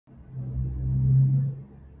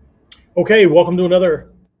Okay, welcome to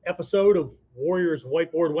another episode of Warriors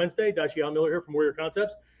Whiteboard Wednesday. Dachi Miller here from Warrior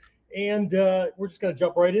Concepts, and we're just going to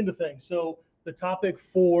jump right into things. So the topic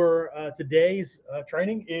for today's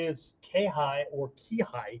training is Kehai or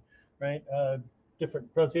Kehai, right?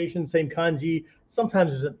 Different pronunciation, same kanji.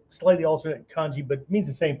 Sometimes there's a slightly alternate kanji, but it means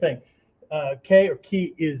the same thing. K or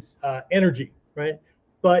ki is energy, right?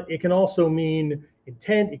 But it can also mean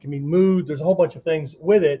intent. It can mean mood. There's a whole bunch of things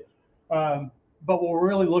with it. But what we're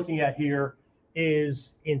really looking at here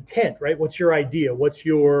is intent, right? What's your idea? What's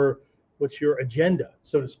your agenda,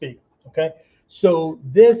 so to speak? Okay. So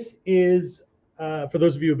this is for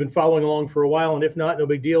those of you who've been following along for a while, and if not, no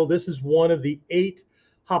big deal. This is one of the 8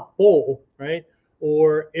 happo, right,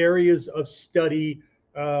 or areas of study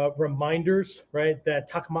reminders, right, that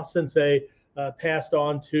Takama Sensei passed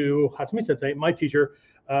on to Hatsumi Sensei, my teacher,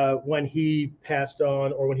 when he passed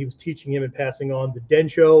on, or when he was teaching him and passing on the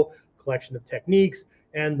Densho collection of techniques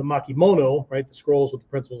and the Makimono, right, the scrolls with the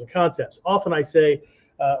principles and concepts. Often I say,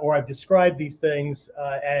 or I've described these things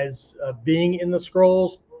as being in the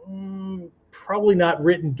scrolls, probably not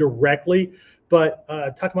written directly, but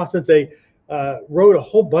Takama Sensei wrote a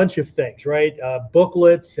whole bunch of things, right?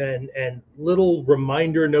 Booklets and little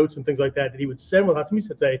reminder notes and things like that he would send with Hatsumi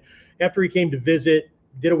Sensei after he came to visit,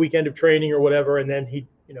 did a weekend of training or whatever, and then he'd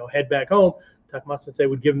head back home. Takama Sensei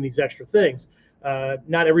would give him these extra things.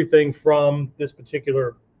 Not everything from this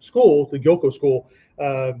particular school, the Gyoko school,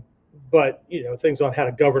 but things on how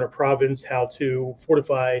to govern a province, how to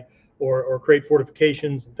fortify or create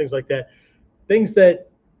fortifications and things like that. Things that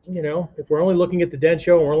if we're only looking at the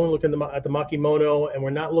Densho and we're only looking at the Makimono and we're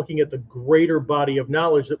not looking at the greater body of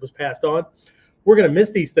knowledge that was passed on, we're going to miss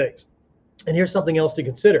these things. And here's something else to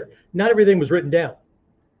consider. Not everything was written down.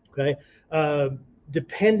 Okay.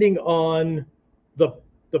 Depending on the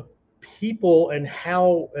people and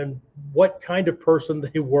how and what kind of person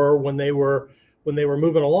they were when they were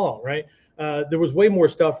moving along, right? There was way more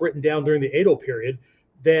stuff written down during the Edo period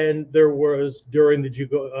than there was during the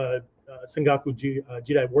Sengoku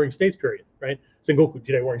Jidai Warring States period, right? Sengoku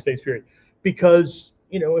Jidai Warring States period, because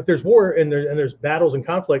if there's war and there's battles and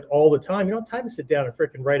conflict all the time, you don't have time to sit down and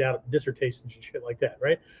freaking write out dissertations and shit like that,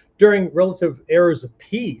 right? During relative eras of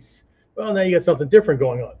peace, well, now you got something different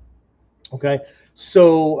going on. Okay,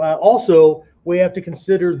 so also we have to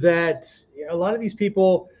consider that a lot of these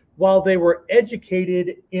people, while they were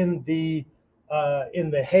educated in the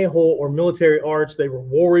heiho or military arts, they were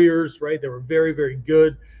warriors, right? They were very, very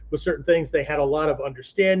good with certain things. They had a lot of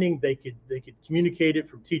understanding. They could communicate it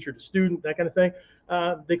from teacher to student, that kind of thing.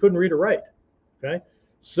 They couldn't read or write. Okay,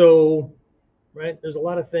 so right, there's a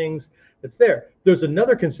lot of things that's there. There's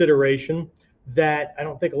another consideration that I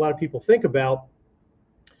don't think a lot of people think about.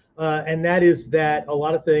 And that is that a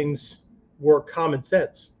lot of things were common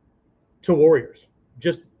sense to warriors,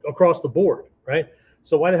 just across the board, right?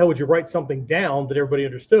 So why the hell would you write something down that everybody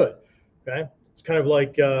understood? Okay, it's kind of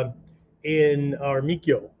like in our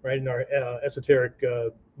Mikyo, right, in our esoteric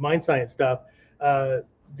mind science stuff.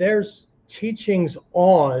 There's teachings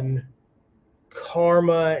on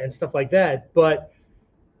karma and stuff like that, but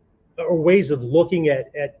or ways of looking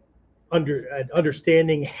at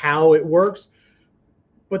understanding how it works.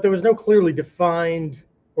 But there was no clearly defined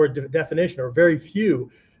or definition, or very few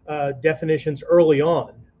definitions early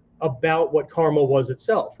on about what karma was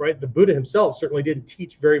itself, right? The Buddha himself certainly didn't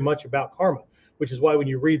teach very much about karma, which is why when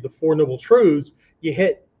you read the Four Noble Truths, you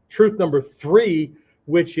hit truth number 3,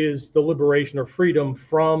 which is the liberation or freedom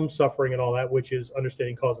from suffering and all that, which is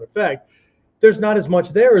understanding cause and effect. There's not as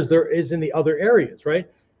much there as there is in the other areas, right?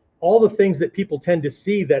 All the things that people tend to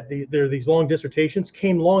see that there are these long dissertations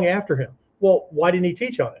came long after him. Well, why didn't he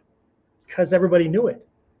teach on it? Because everybody knew it,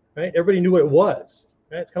 right? Everybody knew what it was.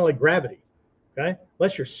 Right? It's kind of like gravity, okay?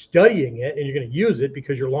 Unless you're studying it and you're going to use it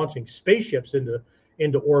because you're launching spaceships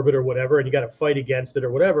into orbit or whatever, and you got to fight against it or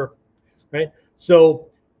whatever, right? So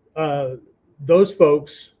those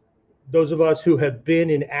folks, those of us who have been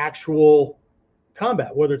in actual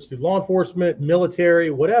combat, whether it's through law enforcement, military,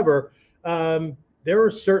 whatever, there are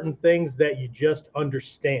certain things that you just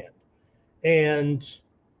understand. And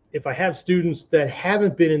if I have students that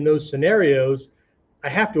haven't been in those scenarios, I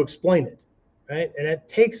have to explain it, right? And it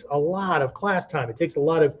takes a lot of class time. It takes a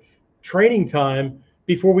lot of training time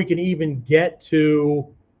before we can even get to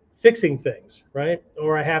fixing things, right?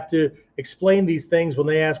 Or I have to explain these things when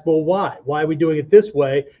they ask, well, why? Why are we doing it this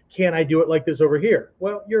way? Can't I do it like this over here?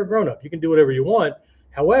 Well, you're a grown-up. You can do whatever you want.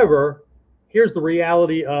 However, here's the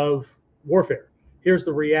reality of warfare. Here's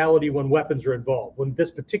the reality when weapons are involved, when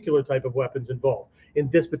this particular type of weapon's involved, in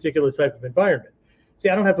this particular type of environment. See,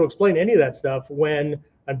 I don't have to explain any of that stuff when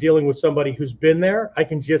I'm dealing with somebody who's been there. I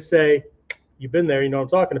can just say, you've been there, you know what I'm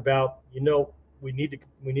talking about. You know, we need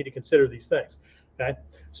to consider these things. Okay.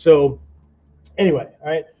 So anyway, all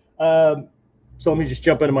right. So let me just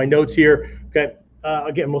jump into my notes here. Okay.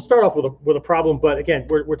 Again, we'll start off with a problem, but again,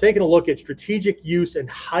 we're taking a look at strategic use and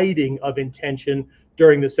hiding of intention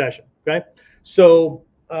during the session. Okay. So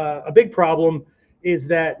a big problem is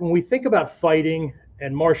that when we think about fighting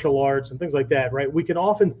and martial arts and things like that, right, we can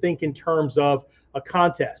often think in terms of a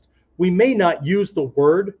contest. We may not use the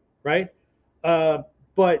word, right?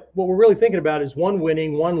 But what we're really thinking about is one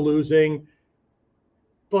winning, one losing.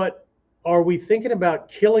 But are we thinking about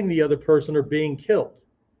killing the other person or being killed?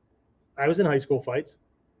 I was in high school fights.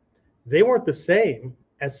 They weren't the same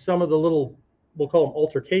as some of the little, we'll call them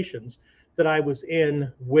altercations, that I was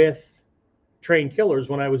in with trained killers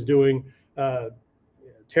when I was doing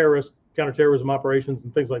counterterrorism operations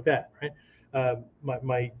and things like that, right?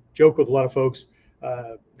 My joke with a lot of folks,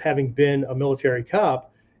 having been a military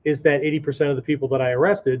cop, is that 80% of the people that I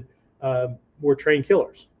arrested were trained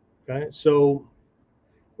killers. Okay, so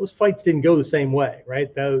those fights didn't go the same way,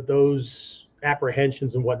 right? Those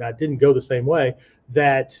apprehensions and whatnot didn't go the same way.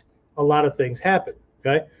 That a lot of things happen.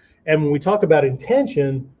 Okay, and when we talk about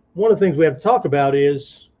intention, one of the things we have to talk about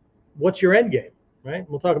is what's your end game, right?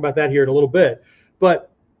 We'll talk about that here in a little bit, but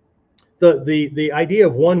the idea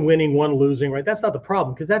of one winning, one losing, right? That's not the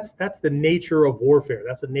problem, because that's the nature of warfare.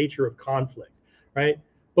 That's the nature of conflict, right?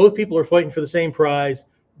 Both people are fighting for the same prize.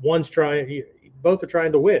 Both are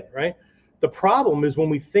trying to win, right? The problem is when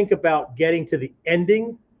we think about getting to the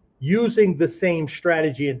ending using the same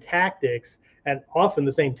strategy and tactics, and often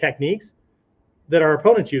the same techniques that our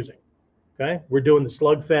opponent's using. Okay, we're doing the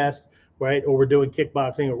slugfest, right, or we're doing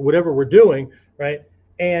kickboxing or whatever we're doing, right?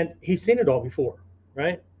 And he's seen it all before,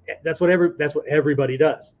 right? That's what everybody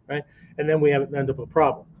does, right? And then we end up with a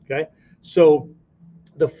problem. Okay, so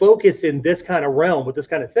the focus in this kind of realm with this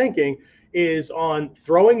kind of thinking is on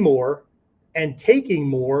throwing more and taking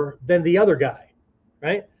more than the other guy,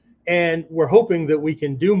 right? And we're hoping that we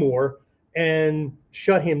can do more and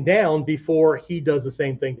shut him down before he does the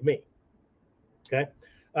same thing to me. Okay.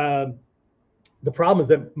 The problem is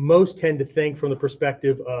that most tend to think from the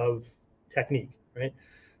perspective of technique, right?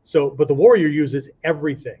 So, but the warrior uses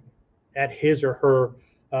everything at his or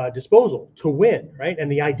her disposal to win, right?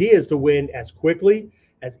 And the idea is to win as quickly,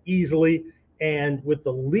 as easily, and with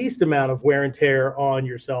the least amount of wear and tear on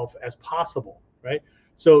yourself as possible, right?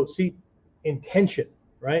 So, see, intention,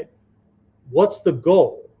 right? What's the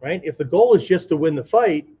goal, right? If the goal is just to win the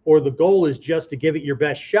fight, or the goal is just to give it your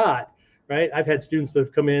best shot, right? I've had students that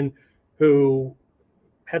have come in who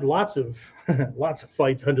had lots of lots of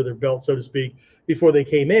fights under their belt, so to speak, before they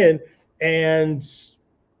came in, and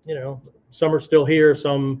you know, some are still here,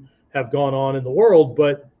 some have gone on in the world,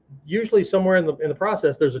 but usually somewhere in the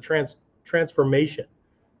process there's a transformation,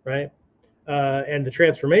 right? And the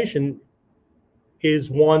transformation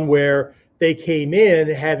is one where they came in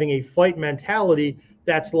having a fight mentality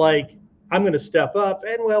that's like, I'm going to step up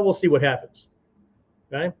and, well, we'll see what happens,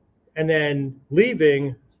 okay? And then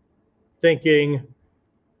leaving thinking,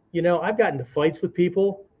 you know, I've gotten into fights with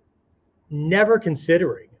people never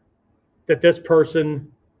considering that this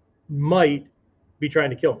person might be trying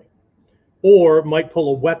to kill me, or might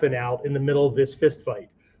pull a weapon out in the middle of this fist fight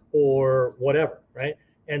or whatever, right?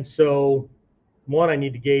 And so, one, I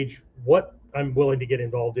need to gauge what I'm willing to get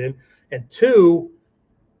involved in, and two,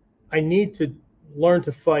 I need to learn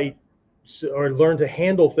to fight or learn to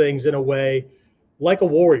handle things in a way like a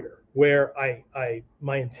warrior, where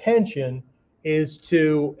my intention is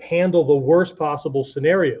to handle the worst possible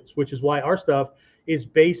scenarios, which is why our stuff is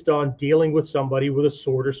based on dealing with somebody with a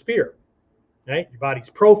sword or spear, right? Your body's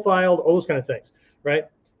profiled, all those kind of things, right?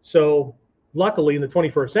 So luckily in the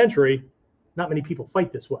 21st century, not many people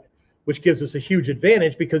fight this way, which gives us a huge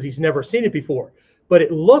advantage because he's never seen it before. But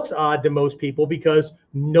it looks odd to most people because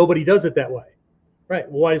nobody does it that way, right?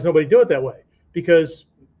 Well, why does nobody do it that way? Because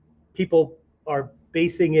people are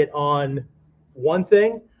basing it on one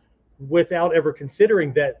thing without ever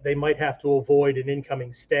considering that they might have to avoid an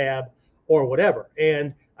incoming stab or whatever.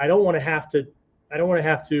 And I don't want to have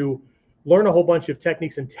to learn a whole bunch of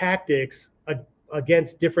techniques and tactics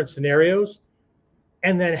against different scenarios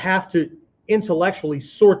and then have to intellectually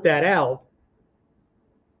sort that out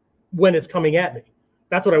when it's coming at me.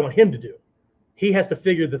 That's what I want him to do. He has to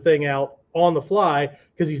figure the thing out on the fly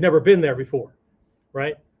because he's never been there before,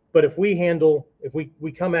 right? But if we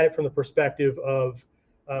come at it from the perspective of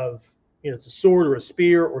you know, it's a sword or a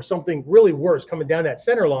spear or something really worse coming down that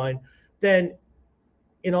center line, then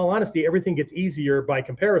in all honesty, everything gets easier by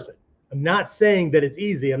comparison. I'm not saying that it's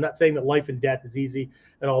easy. I'm not saying that life and death is easy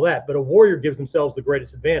and all that, but a warrior gives themselves the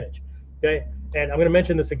greatest advantage. Okay. And I'm going to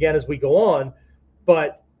mention this again as we go on,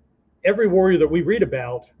 but every warrior that we read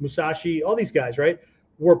about, Musashi, all these guys, right,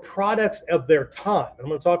 were products of their time. And I'm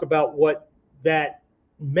going to talk about what that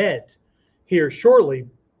meant here shortly.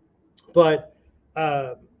 But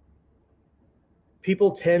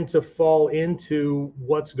people tend to fall into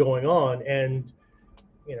what's going on, and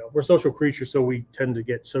we're social creatures, so we tend to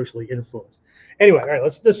get socially influenced. Anyway, all right,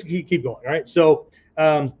 let's just keep going. All right, so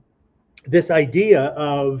this idea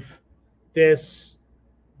of this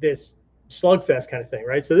slugfest kind of thing,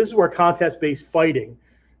 right? So this is where contest-based fighting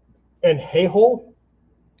and hey-ho,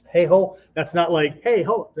 that's not like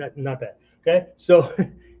hey-ho, not that. Okay, so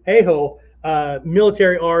hey-ho,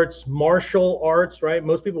 military arts, martial arts, right?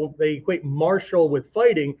 Most people, they equate martial with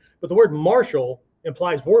fighting, but the word martial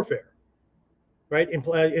implies warfare, right?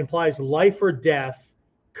 Implies life or death,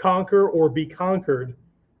 conquer or be conquered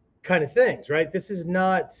kind of things, right? This is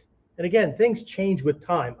not, and again, things change with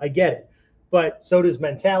time. I get it. But so does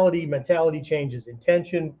mentality. Mentality changes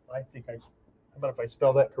intention. I think how about if I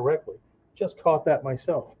spell that correctly? Just caught that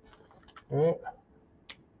myself. All right.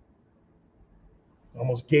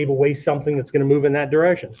 Almost gave away something that's going to move in that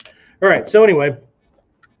direction. All right. So anyway,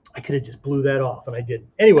 I could have just blew that off, and I didn't.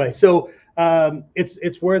 Anyway, so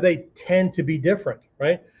it's where they tend to be different,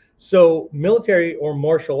 right? So military or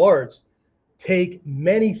martial arts take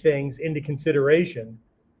many things into consideration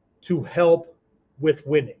to help with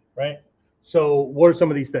winning, right? So what are some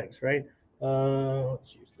of these things, right?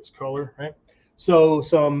 Let's use this color, right? So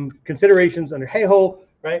some considerations under hey-ho,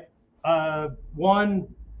 right? One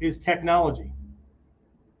is technology.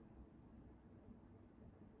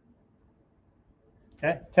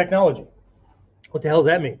 Okay, technology. What the hell does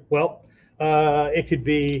that mean? Well, it could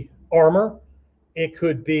be armor. It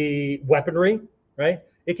could be weaponry, right?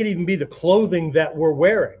 It could even be the clothing that we're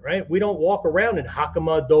wearing, right? We don't walk around in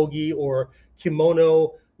hakama, dogi, or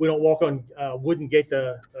kimono. We don't walk on wooden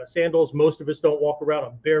geta sandals. Most of us don't walk around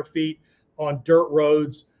on bare feet on dirt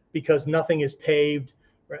roads because nothing is paved.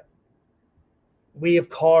 Right? We have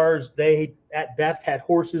cars. They, at best, had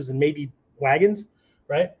horses and maybe wagons,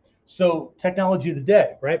 right? So technology of the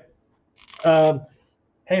day, right?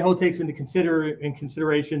 Hey-ho takes into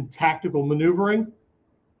consideration tactical maneuvering.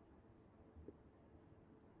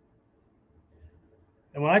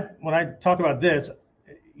 And when I talk about this,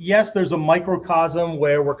 yes, there's a microcosm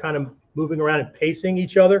where we're kind of moving around and pacing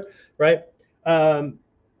each other, right?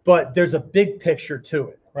 But there's a big picture to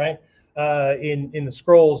it, right? In the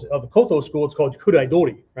scrolls of the Koto school, it's called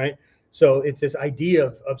Kuraidori, right? So it's this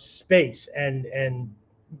idea of space and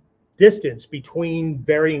distance between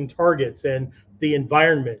varying targets and the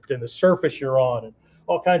environment and the surface you're on and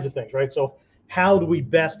all kinds of things, right? So how do we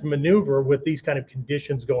best maneuver with these kind of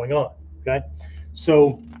conditions going on, okay?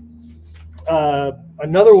 So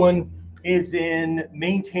another one is in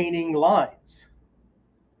maintaining lines.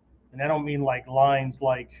 And I don't mean like lines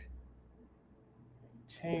like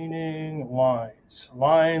maintaining lines.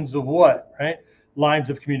 Lines of what, right? Lines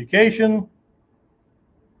of communication.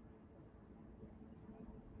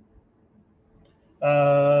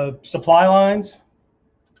 Supply lines.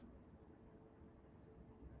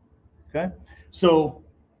 Okay. So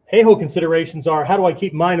hey-ho considerations are, how do I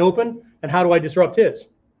keep mine open and how do I disrupt his?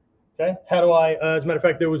 Okay. How do I, as a matter of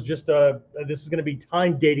fact, there was just, this is going to be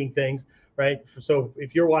time dating things, right? So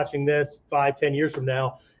if you're watching this 5-10 years from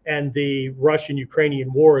now and the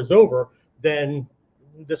Russian-Ukrainian war is over, then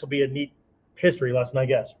this will be a neat history lesson, I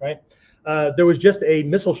guess, right? There was just a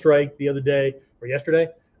missile strike the other day or yesterday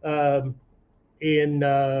in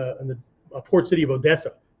the port city of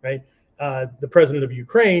Odessa, right? The president of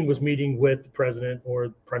Ukraine was meeting with the president or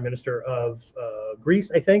prime minister of Greece,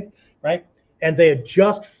 I think, right? And they had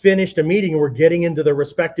just finished a meeting and were getting into their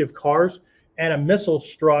respective cars, and a missile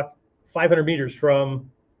struck 500 meters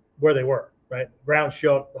from where they were, right? Ground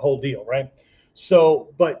shook, the whole deal, right?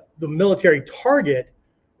 So, but the military target,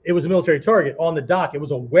 it was a military target on the dock. It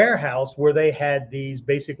was a warehouse where they had these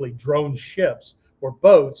basically drone ships or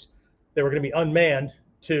boats that were going to be unmanned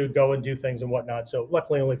to go and do things and whatnot. So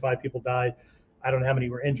luckily only 5 people died. I don't know how many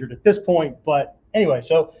were injured at this point, but anyway,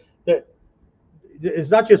 so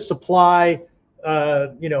it's not just supply,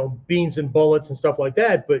 beans and bullets and stuff like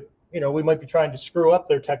that, but, we might be trying to screw up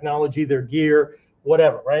their technology, their gear,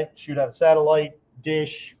 whatever, right? Shoot out a satellite,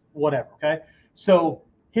 dish, whatever, okay? So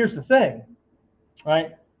here's the thing,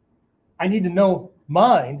 right? I need to know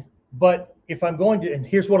mine, but if I'm going to, and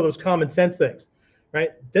here's one of those common sense things,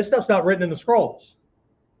 right? This stuff's not written in the scrolls.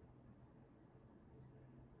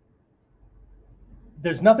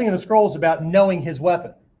 There's nothing in the scrolls about knowing his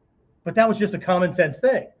weapon, but that was just a common sense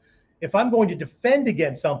thing. If I'm going to defend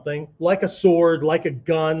against something like a sword, like a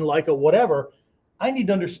gun, like a whatever, I need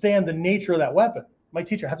to understand the nature of that weapon. My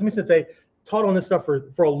teacher has me say, taught on this stuff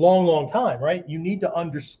for a long, long time, right? You need to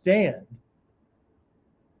understand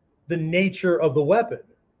the nature of the weapon,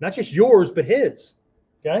 not just yours, but his.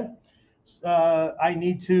 Okay. I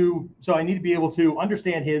need to be able to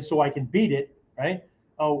understand his so I can beat it, right?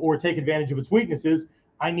 Or take advantage of its weaknesses.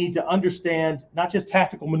 I need to understand not just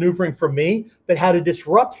tactical maneuvering for me, but how to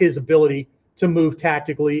disrupt his ability to move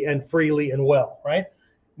tactically and freely and well, right?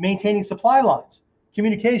 Maintaining supply lines,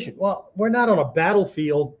 communication. Well, we're not on a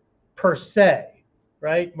battlefield per se,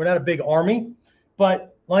 right? We're not a big army,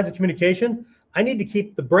 but lines of communication. I need to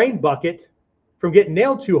keep the brain bucket from getting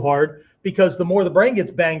nailed too hard, because the more the brain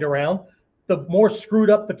gets banged around, the more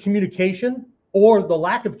screwed up the communication or the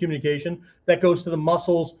lack of communication that goes to the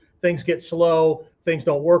muscles. Things get slow, things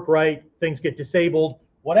don't work right, things get disabled,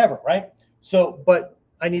 whatever, right? So, but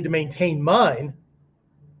I need to maintain mine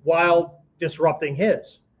while disrupting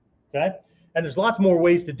his, okay? And there's lots more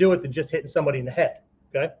ways to do it than just hitting somebody in the head,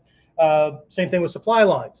 okay? Same thing with supply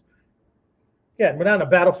lines. Yeah, we're not in a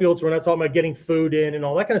battlefield, so we're not talking about getting food in and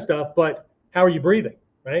all that kind of stuff, but how are you breathing,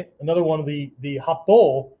 right? Another one of the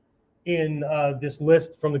happo in this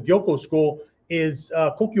list from the Gyoko school is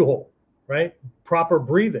kokyoho, right? Proper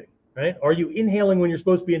breathing, right? Are you inhaling when you're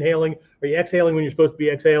supposed to be inhaling? Are you exhaling when you're supposed to be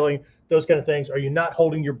exhaling? Those kind of things. Are you not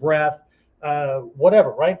holding your breath?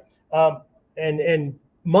 Whatever, right? And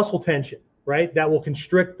muscle tension, right? That will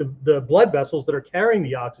constrict the blood vessels that are carrying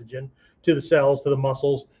the oxygen to the cells, to the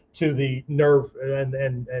muscles, to the nerve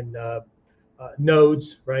and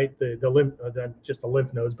nodes, right? The lymph, just the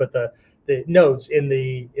lymph nodes, but the nodes in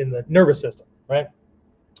the nervous system, right?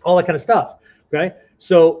 All that kind of stuff, right?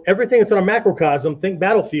 So everything that's in a macrocosm, think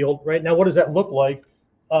battlefield, right? Now, what does that look like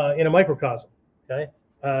in a microcosm? Okay,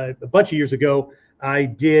 a bunch of years ago, I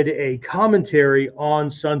did a commentary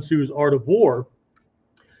on Sun Tzu's Art of War.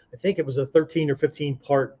 I think it was a 13 or 15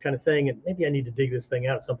 part kind of thing, and maybe I need to dig this thing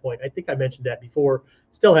out at some point. I think I mentioned that before.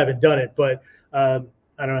 Still haven't done it, but I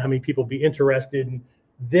don't know how many people would be interested in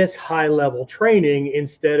this high level training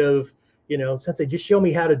instead of, Sensei, just show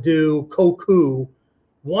me how to do koku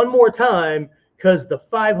one more time, because the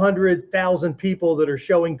 500,000 people that are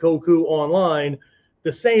showing koku online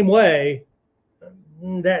the same way,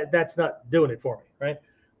 that's not doing it for me, right?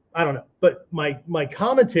 I don't know, but my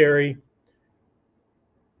commentary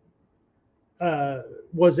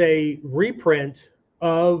was a reprint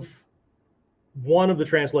of one of the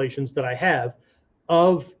translations that I have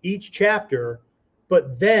of each chapter,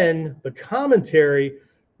 but then the commentary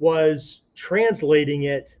was translating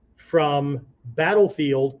it from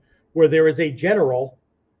battlefield, where there is a general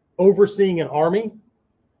overseeing an army,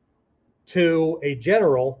 to a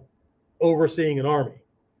general overseeing an army,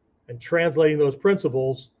 and translating those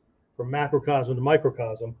principles from macrocosm to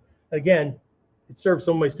microcosm. Again, it serves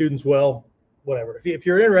some of my students well, whatever. If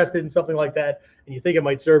you're interested in something like that and you think it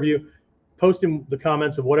might serve you, post in the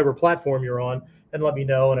comments of whatever platform you're on and let me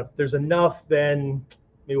know. And if there's enough, then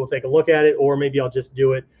maybe we'll take a look at it, or maybe I'll just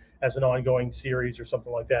do it as an ongoing series or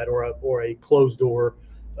something like that, or a closed door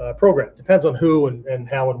program. Depends on who and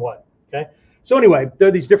how and what. Okay. So anyway, there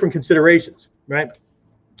are these different considerations, right?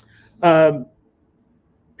 Heiho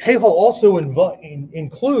also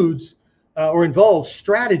includes or involves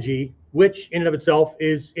strategy, which in and of itself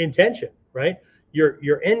is intention, right?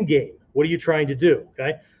 Your end game. What are you trying to do?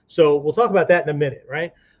 Okay. So we'll talk about that in a minute,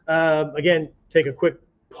 right? Again, take a quick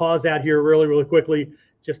pause out here really, really quickly,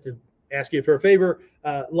 just to ask you for a favor.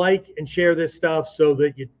 Like and share this stuff so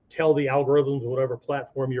that you tell the algorithms, whatever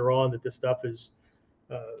platform you're on, that this stuff is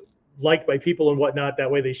liked by people and whatnot. That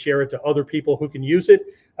way they share it to other people who can use it.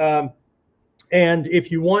 And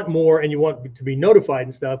if you want more and you want to be notified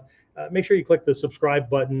and stuff, make sure you click the subscribe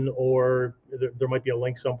button, or there might be a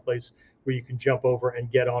link someplace where you can jump over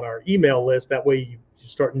and get on our email list. That way you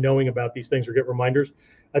start knowing about these things or get reminders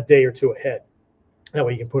a day or two ahead. That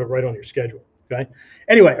way you can put it right on your schedule. Okay.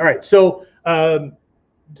 Anyway, all right. So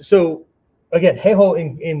so again, Heiho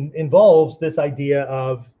involves this idea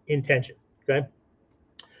of intention. Okay.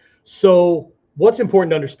 So what's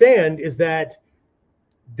important to understand is that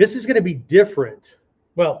this is going to be different.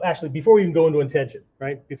 Well, actually, before we even go into intention,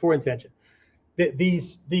 right? Before intention,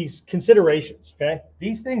 these considerations, okay?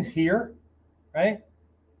 These things here, right,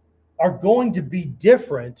 are going to be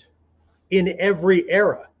different in every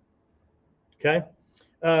era, okay?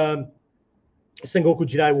 Sengoku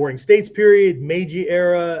Jidai Warring States period, Meiji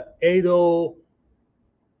era, Edo,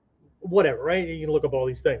 whatever, right? You can look up all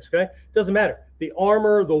these things, okay? Doesn't matter. The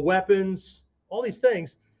armor, the weapons, all these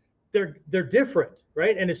things, they're different,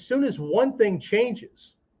 right? And as soon as one thing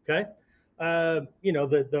changes, okay,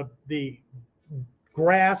 the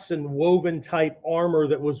grass and woven type armor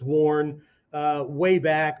that was worn way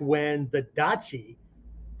back when the dachi,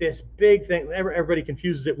 this big thing, everybody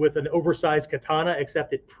confuses it with an oversized katana,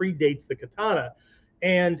 except it predates the katana,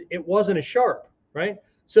 and it wasn't as sharp, right?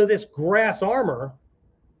 So this grass armor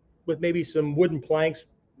with maybe some wooden planks,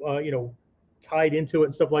 tied into it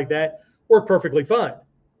and stuff like that, worked perfectly fine,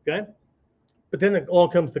 okay? But then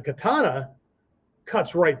along comes the katana,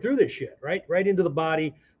 cuts right through this shit, right into the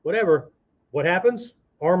body, whatever. What happens?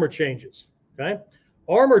 Armor changes, okay?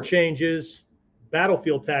 Armor changes,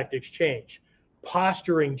 battlefield tactics change,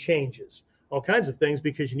 posturing changes, all kinds of things,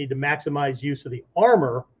 because you need to maximize use of the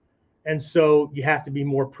armor, and so you have to be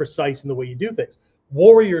more precise in the way you do things.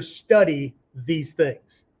 Warriors study these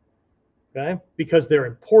things, okay? Because they're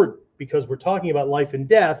important, because we're talking about life and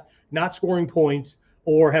death, not scoring points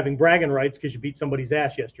or having bragging rights because you beat somebody's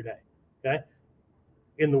ass yesterday, okay?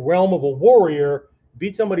 In the realm of a warrior,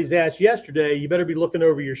 beat somebody's ass yesterday, you better be looking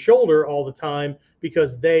over your shoulder all the time,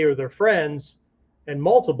 because they or their friends, and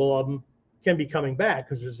multiple of them, can be coming back,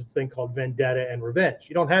 because there's this thing called vendetta and revenge.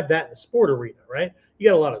 You don't have that in the sport arena, right? You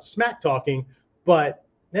got a lot of smack talking, but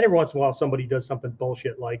then every once in a while somebody does something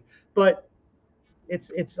bullshit but it's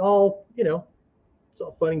all, it's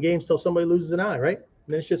all fun and games till somebody loses an eye, right?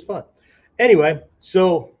 And then it's just fun. Anyway,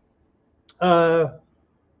 so let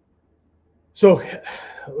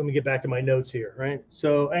me get back to my notes here, right?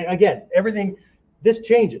 So again, everything, this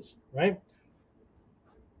changes, right?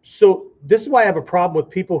 So this is why I have a problem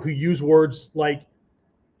with people who use words like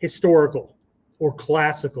historical or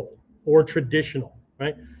classical or traditional,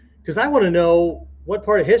 right? Because I want to know what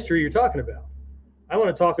part of history you're talking about. I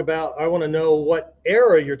want to know what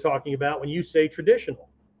era you're talking about when you say traditional,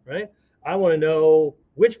 right? I want to know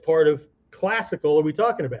which part of classical are we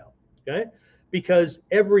talking about, okay? Because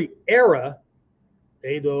every era,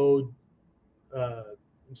 Edo,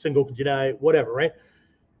 Sengoku Jidai, whatever, right?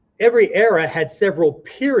 Every era had several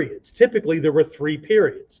periods. Typically, there were 3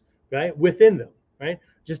 periods, okay, within them, right?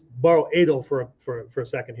 Just borrow Edo for a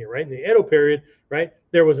second here, right? In the Edo period, right,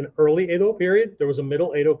 there was an early Edo period, there was a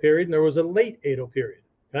middle Edo period, and there was a late Edo period,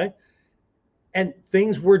 okay? And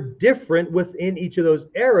things were different within each of those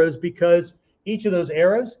eras, because each of those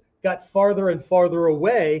eras got farther and farther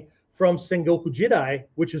away from Sengoku Jidai,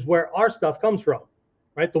 which is where our stuff comes from,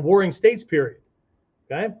 right? The Warring States period,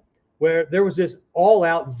 okay? Where there was this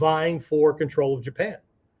all-out vying for control of Japan.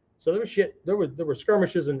 So there were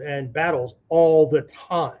skirmishes and battles all the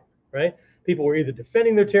time, right? People were either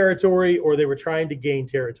defending their territory or they were trying to gain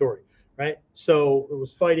territory, right? So it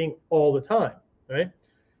was fighting all the time, right?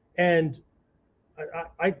 And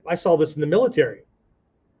I saw this in the military.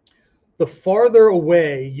 The farther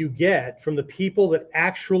away you get from the people that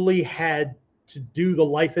actually had to do the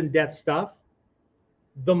life and death stuff,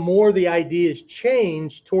 the more the ideas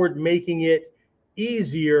change toward making it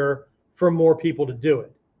easier for more people to do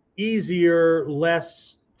it. Easier,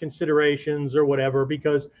 less considerations or whatever,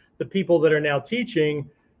 because the people that are now teaching,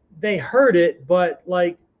 they heard it, but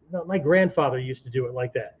like, my grandfather used to do it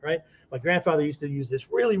like that, right? My grandfather used to use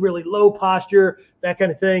this really, really low posture, that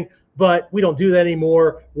kind of thing, but we don't do that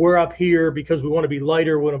anymore. We're up here because we want to be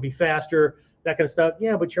lighter, we want to be faster, that kind of stuff.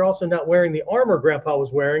 Yeah, but you're also not wearing the armor Grandpa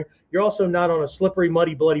was wearing. You're also not on a slippery,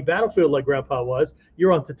 muddy, bloody battlefield like Grandpa was.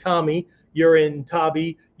 You're on tatami, you're in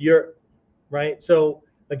tabi, you're, right? So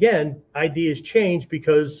again, ideas change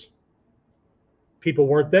because people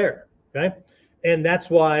weren't there, okay? And that's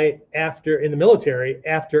why in the military,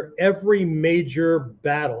 after every major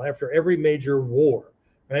battle, after every major war,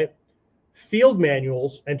 right, field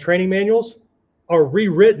manuals and training manuals are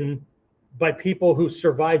rewritten by people who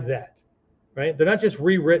survived that, right? They're not just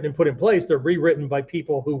rewritten and put in place, they're rewritten by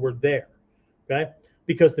people who were there, okay?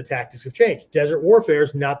 Because the tactics have changed. Desert warfare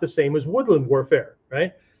is not the same as woodland warfare,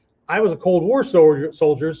 right? I was a Cold War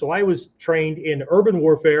soldier, so I was trained in urban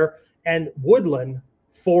warfare and woodland,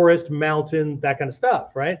 forest, mountain, that kind of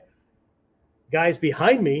stuff, right? Guys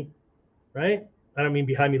behind me, right? I don't mean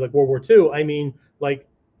behind me like World War II. I mean like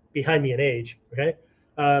behind me in age, okay?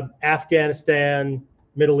 Afghanistan,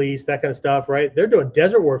 Middle East, that kind of stuff, right? They're doing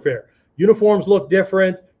desert warfare. Uniforms look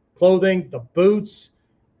different, clothing, the boots,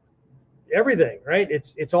 everything, right?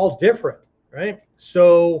 It's all different, right?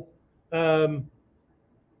 So,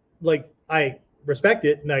 like, I respect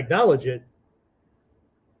it and I acknowledge it,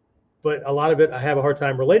 but a lot of it I have a hard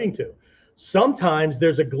time relating to. Sometimes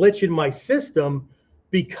there's a glitch in my system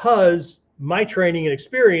because my training and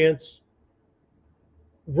experience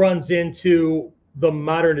runs into the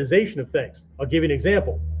modernization of things. I'll give you an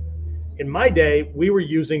example. In my day, we were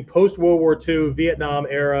using post-World War II, Vietnam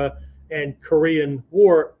era, and Korean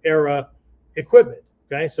War era equipment,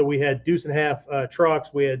 okay? So we had deuce and a half trucks,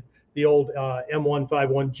 we had the old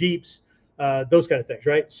M151 Jeeps, those kind of things,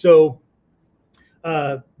 right? So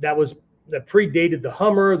That predated the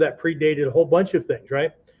Hummer, that predated a whole bunch of things,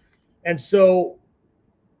 right? And so,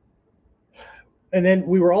 and then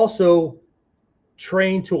we were also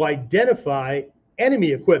trained to identify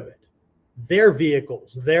enemy equipment, their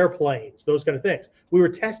vehicles, their planes, those kind of things. We were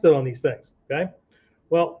tested on these things, okay?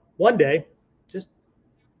 Well, one day, just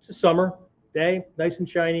it's a summer day, nice and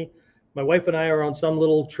shiny. My wife and I are on some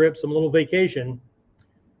little trip, some little vacation,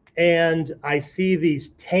 and I see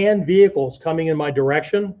these tan vehicles coming in my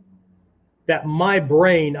direction that my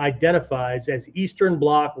brain identifies as Eastern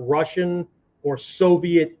Bloc, Russian, or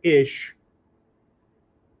Soviet-ish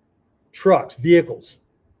trucks, vehicles.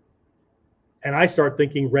 And I start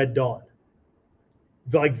thinking Red Dawn.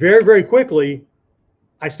 Like very, very quickly,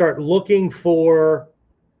 I start looking for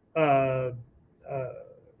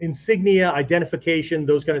insignia, identification,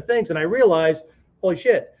 those kind of things. And I realize, holy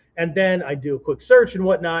shit. And then I do a quick search and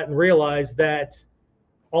whatnot and realize that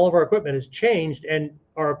all of our equipment has changed. And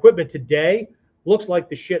our equipment today looks like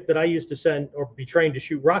the shit that I used to send or be trained to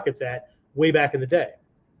shoot rockets at way back in the day.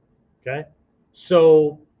 Okay.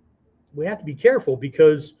 So we have to be careful,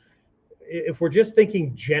 because if we're just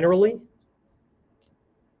thinking generally,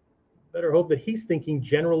 better hope that he's thinking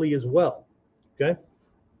generally as well. Okay.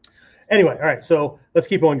 Anyway, all right. So let's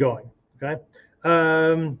keep on going. Okay.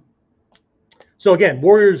 So again,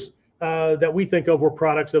 warriors that we think of were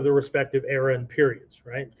products of the respective era and periods,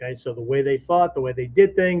 right? Okay. So the way they fought, the way they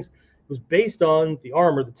did things was based on the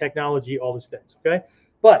armor, the technology, all these things. Okay.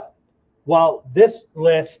 But while this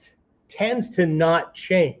list tends to not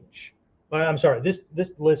change, I'm sorry, this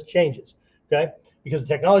list changes. Okay. Because the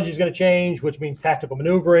technology is going to change, which means tactical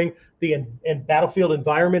maneuvering, the battlefield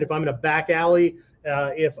environment. If I'm in a back alley,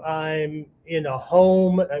 if I'm in a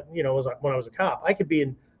home, when I was a cop, I could be in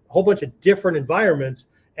a whole bunch of different environments,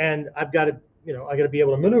 and I've got to, I got to be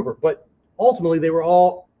able to maneuver. But ultimately, they were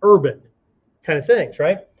all urban kind of things,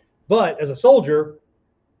 right? But as a soldier,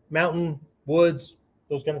 mountain, woods,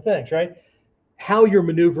 those kind of things, right? How you're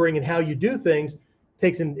maneuvering and how you do things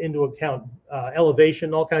takes into account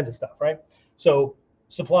elevation, all kinds of stuff, right? So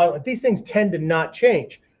supply, like these things tend to not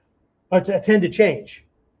change, or tend to change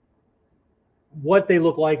what they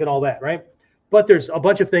look like and all that, right? But there's a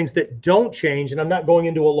bunch of things that don't change, and I'm not going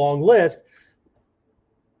into a long list.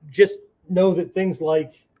 Just know that things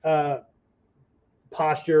like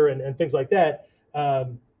posture and things like that,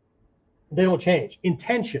 they don't change.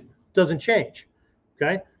 Intention doesn't change,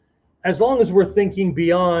 okay? As long as we're thinking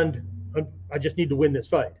beyond, I just need to win this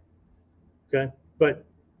fight, okay? But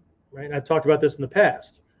right? I've talked about this in the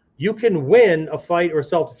past. You can win a fight or a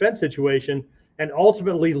self-defense situation and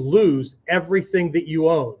ultimately lose everything that you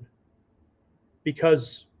own,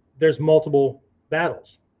 because there's multiple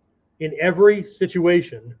battles. In every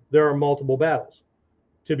situation, there are multiple battles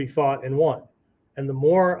to be fought and won. And the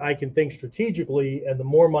more I can think strategically, and the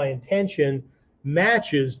more my intention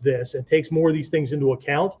matches this and takes more of these things into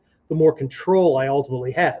account, the more control I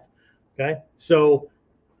ultimately have. Okay. So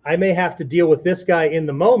I may have to deal with this guy in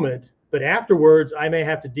the moment, but afterwards I may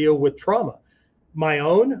have to deal with trauma, my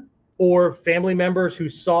own or family members who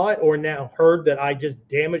saw it or now heard that I just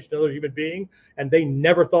damaged another human being, and they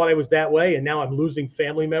never thought I was that way. And now I'm losing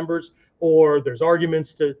family members, or there's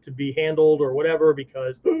arguments to be handled or whatever,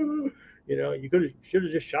 because, you should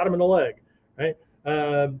have just shot him in the leg. Right.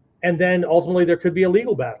 And then ultimately there could be a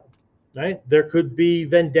legal battle, right? There could be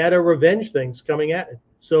vendetta, revenge things coming at it.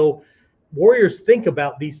 So warriors think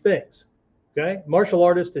about these things, okay? Martial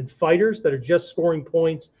artists and fighters that are just scoring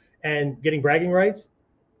points and getting bragging rights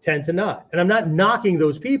tend to not. And I'm not knocking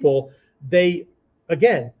those people. They're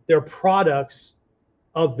products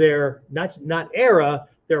of their, not era,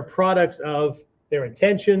 they're products of their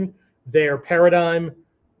intention, their paradigm,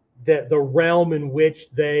 the realm in which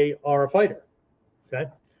they are a fighter, okay?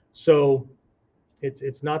 So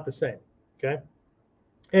it's not the same, okay?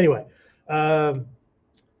 Anyway,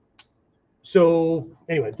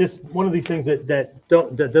 this one of these things that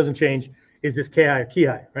doesn't change is this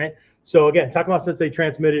Kehai, right? So again, Takuma Sensei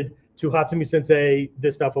transmitted to Hatsumi Sensei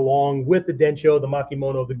this stuff along with the Densho, the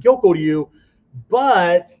Makimono, the Gyokoryu,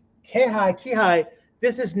 but Kehai,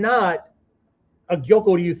 this is not a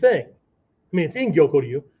Gyokoryu thing. I mean, it's in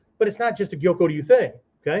Gyokoryu, but it's not just a Gyokoryu thing,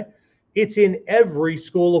 okay? It's in every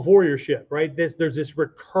school of warriorship, right? There's this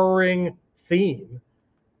recurring theme,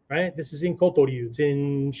 right? This is in Kotoryu, it's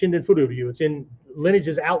in Shinden Fururyu, it's in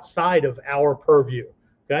lineages outside of our purview,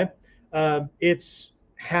 okay? It's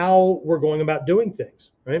how we're going about doing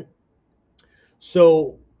things, right?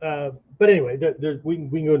 So, but anyway, we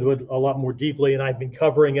can go into it a lot more deeply, and I've been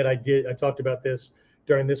covering it. I talked about this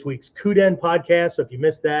during this week's Kuden podcast. So if you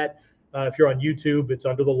missed that, if you're on YouTube, it's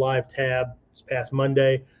under the live tab. It's past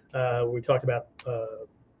Monday. We talked about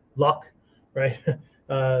luck, right?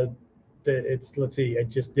 Let's see, I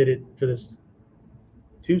just did it for this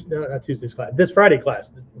Tuesday, no, not Tuesday's class, this Friday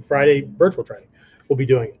class, Friday virtual training. We'll be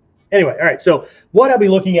doing it. Anyway, all right, so what I'll be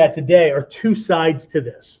looking at today are two sides to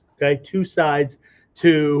this, okay? Two sides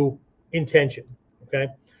to intention, okay?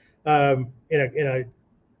 In a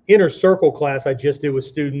inner circle class I just did with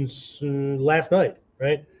students last night,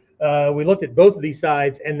 right? We looked at both of these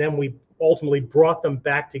sides, and then we ultimately brought them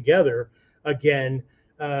back together again,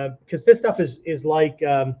 because this stuff is like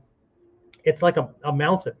it's like a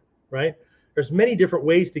mountain, right? There's many different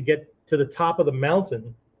ways to get to the top of the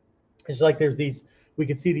mountain. It's like there's these, we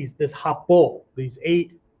can see this hop bowl, these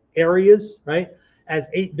 8 areas, right, as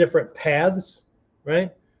 8 different paths,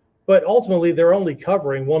 right? But ultimately, they're only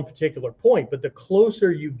covering one particular point. But the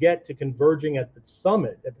closer you get to converging at the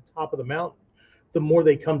summit, at the top of the mountain, the more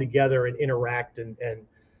they come together and interact and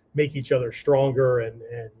make each other stronger and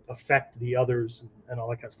affect the others and all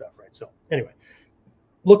that kind of stuff, right? So anyway,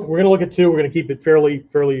 look, we're going to look at 2. We're going to keep it fairly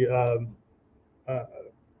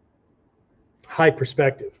high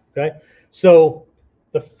perspective, okay? So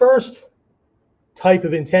the first type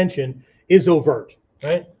of intention is overt,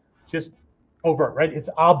 right? Just overt, right? It's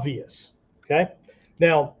obvious, okay?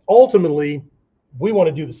 Now, ultimately, we want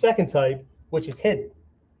to do the second type, which is hidden.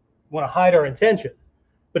 We want to hide our intention.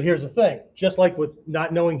 But here's the thing, just like with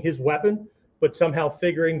not knowing his weapon, but somehow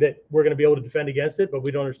figuring that we're going to be able to defend against it, but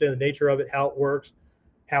we don't understand the nature of it, how it works,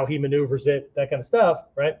 how he maneuvers it, that kind of stuff,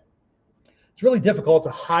 right? It's really difficult to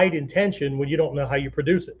hide intention when you don't know how you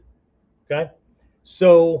produce it, okay?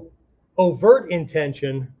 So overt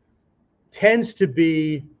intention tends to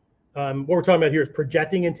be, what we're talking about here is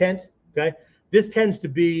projecting intent, okay? This tends to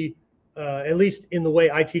be, at least in the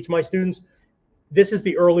way I teach my students, this is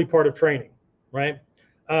the early part of training, right?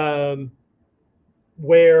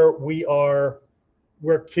 Where we're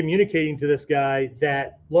communicating to this guy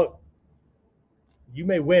that, look, you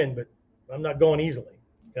may win, but I'm not going easily,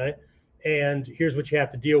 okay? And here's what you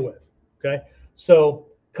have to deal with, okay? So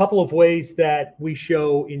a couple of ways that we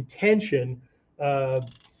show intention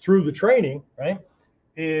through the training, right,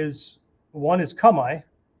 is one is kehai,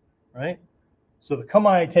 right? So the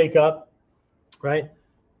kehai I take up, right,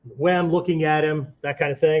 the way I'm looking at him, that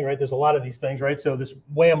kind of thing, right? There's a lot of these things, right? So this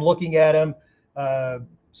way I'm looking at him,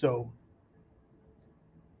 so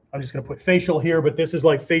I'm just going to put facial here, but this is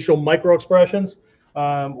like facial micro expressions,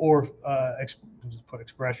 just put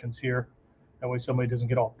expressions here. That way somebody doesn't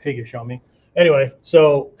get all piggish on me. Anyway,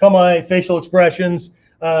 so kehai, facial expressions,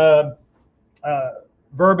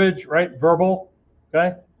 verbiage, right? Verbal,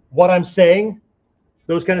 okay? What I'm saying,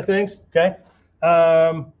 those kind of things, okay?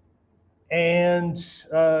 And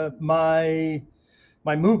my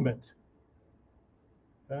movement,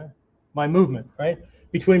 okay? My movement, right?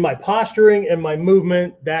 Between my posturing and my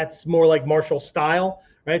movement, that's more like martial style,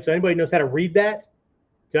 right? So anybody knows how to read that,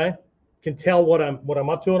 okay? Can tell what I'm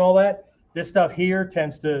up to and all that. This stuff here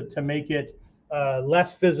tends to make it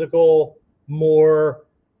less physical, more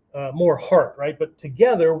heart, right? But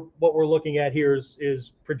together, what we're looking at here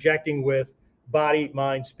is projecting with body,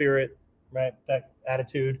 mind, spirit, right? That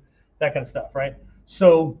attitude, that kind of stuff, right?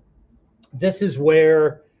 So this is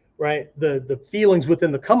where, right, the feelings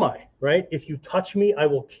within the kehai, right? If you touch me, I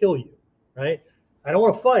will kill you, right? I don't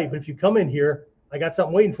want to fight, but if you come in here, I got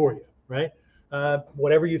something waiting for you, right?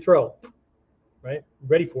 Whatever you throw, right?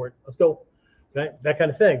 Ready for it. Let's go, right? That kind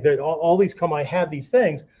of thing. All these kehai have these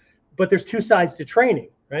things, but there's 2 sides to training,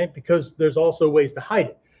 right? Because there's also ways to hide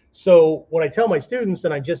it. So when I tell my students,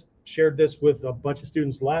 and I just shared this with a bunch of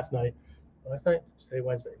students today,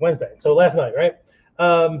 Wednesday. So last night, right?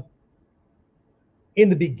 In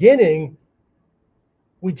the beginning,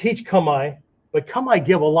 we teach kehai, but kehai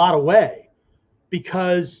give a lot away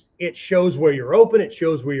because it shows where you're open, it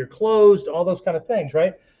shows where you're closed, all those kind of things,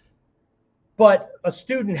 right? But a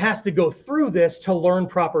student has to go through this to learn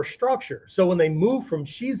proper structure. So when they move from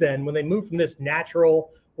shizen, when they move from this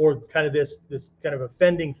natural or kind of this kind of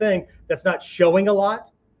offending thing that's not showing a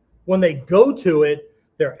lot, when they go to it,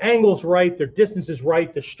 their angle's right, their distance is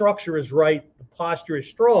right, the structure is right, the posture is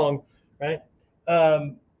strong, right?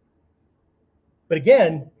 But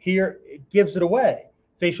again, here it gives it away.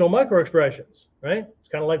 Facial micro expressions, right? It's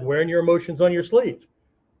kind of like wearing your emotions on your sleeve,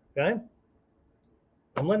 okay?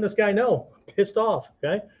 I'm letting this guy know I'm pissed off,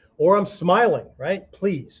 okay? Or I'm smiling, right?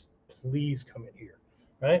 Please come in here,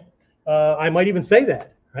 right? I might even say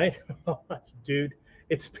that, right? Dude,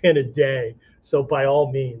 it's been a day, so by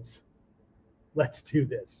all means, let's do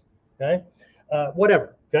this, okay?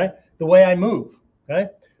 Whatever, okay? The way I move, okay?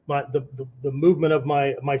 the movement of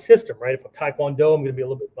my system, right? If I'm Taekwondo, I'm going to be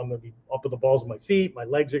up with the balls of my feet. My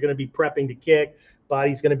legs are going to be prepping to kick.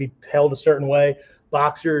 Body's going to be held a certain way.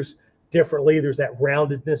 Boxers differently. There's that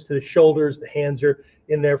roundedness to the shoulders. The hands are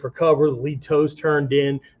in there for cover. The lead toes turned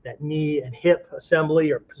in. That knee and hip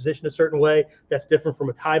assembly are positioned a certain way. That's different from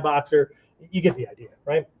a Thai boxer. You get the idea,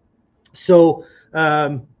 right? So,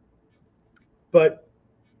 but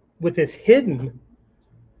with this hidden,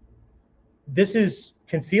 this is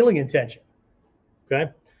concealing intention,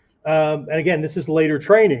 okay? And again, this is later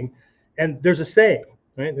training, and there's a saying,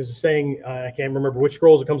 right? There's a saying, I can't remember which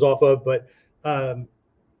scrolls it comes off of, but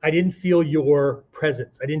I didn't feel your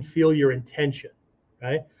presence. I didn't feel your intention,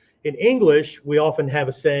 right? In English, we often have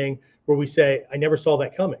a saying where we say, I never saw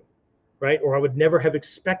that coming, right? Or I would never have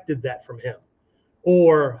expected that from him.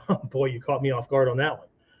 Or, oh boy, you caught me off guard on that one,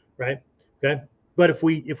 right? Okay. But if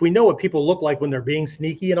we know what people look like when they're being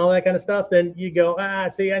sneaky and all that kind of stuff, then you go,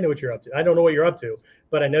 see, I know what you're up to. I don't know what you're up to,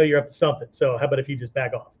 but I know you're up to something. So how about if you just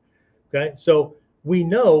back off? Okay. So we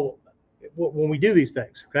know when we do these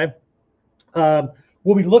things, okay?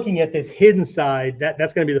 We'll be looking at this hidden side.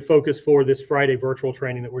 That's going to be the focus for this Friday virtual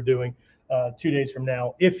training that we're doing 2 days from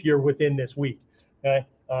now, if you're within this week. Okay.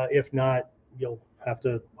 If not, you'll have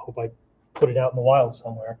to hope I put it out in the wild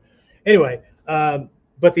somewhere. Anyway,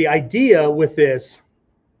 but the idea with this,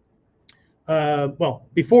 well,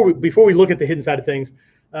 before we look at the hidden side of things,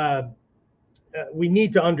 we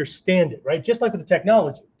need to understand it, right? Just like with the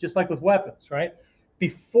technology, just like with weapons, right?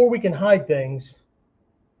 Before we can hide things,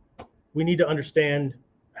 we need to understand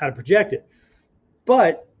how to project it.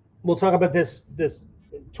 But we'll talk about this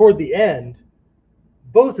toward the end.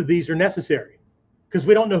 Both of these are necessary because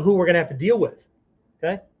we don't know who we're going to have to deal with,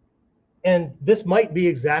 okay? And this might be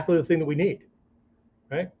exactly the thing that we need,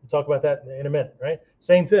 right? We'll talk about that in a minute, right?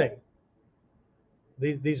 Same thing.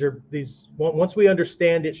 Once we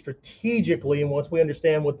understand it strategically, and once we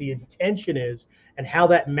understand what the intention is and how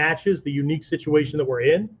that matches the unique situation that we're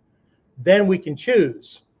in, then we can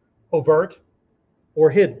choose overt or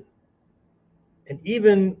hidden. And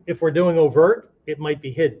even if we're doing overt, it might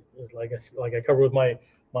be hidden. Like I covered with my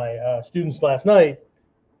students last night,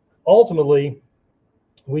 ultimately,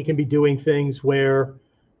 we can be doing things where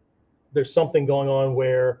there's something going on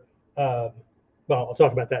where, well, I'll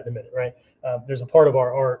talk about that in a minute, right? There's a part of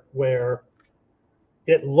our art where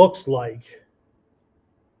it looks like,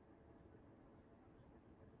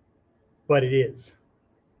 but it is,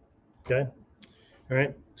 okay? All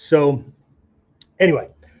right, so anyway,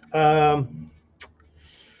 lost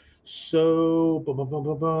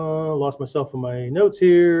myself in my notes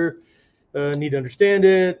here. Need to understand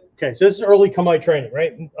it. Okay, so this is early Kehai training,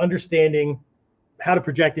 right? Understanding how to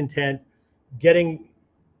project intent,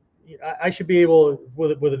 I should be able,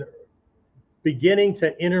 with a beginning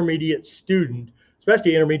to intermediate student,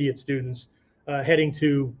 especially intermediate students heading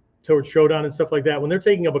towards Shodan and stuff like that, when they're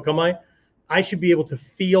taking up a Kehai, I should be able to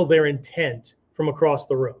feel their intent from across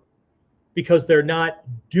the room because they're not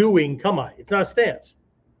doing Kehai. It's not a stance.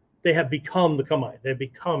 They have become the Kehai. They've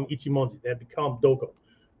become Ichimonji. They have become Doko,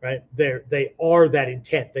 right? They are that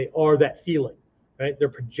intent. They are that feeling, right? They're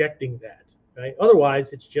projecting that, right?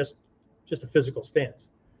 Otherwise, it's just a physical stance,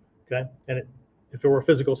 okay? And if it were a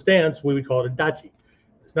physical stance, we would call it a dachi.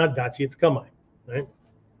 It's not dachi, it's Kehai, right?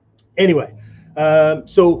 Anyway,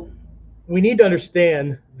 so we need to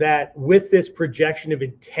understand that with this projection of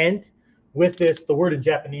intent, with this, the word in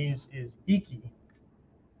Japanese is iki,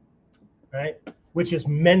 right? Which is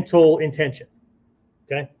mental intention,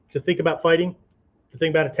 okay? To think about fighting, to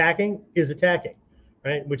think about attacking is attacking,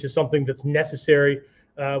 right? Which is something that's necessary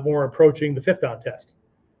when we're approaching the 5th Dan test,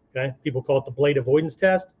 okay? People call it the blade avoidance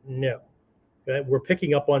test. No, okay? We're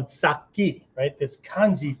picking up on saki, right? This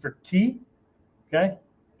kanji for ki, okay?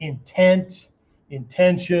 Intent,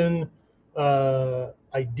 intention,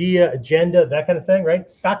 idea, agenda, that kind of thing, right?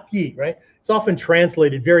 Saki, right? It's often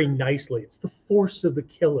translated very nicely. It's the force of the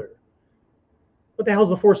killer. What the hell is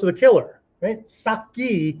the force of the killer, right?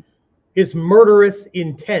 Saki is murderous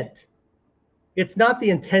intent. It's not the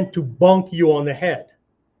intent to bonk you on the head,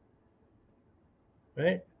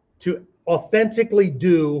 right? To authentically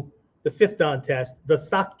do the 5th Dan test, the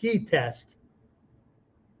Saki test,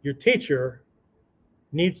 your teacher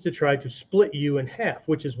needs to try to split you in half,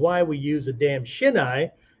 which is why we use a damn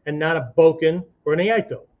shinai and not a boken or an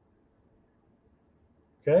iaito.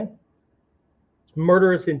 Okay? It's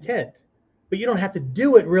murderous intent. But you don't have to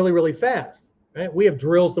do it really, really fast. Right? We have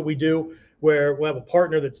drills that we do where we'll have a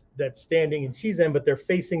partner that's standing in Shizen, but they're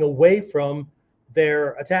facing away from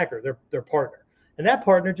their attacker, their partner. And that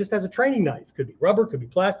partner just has a training knife. Could be rubber, could be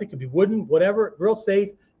plastic, could be wooden, whatever. Real safe,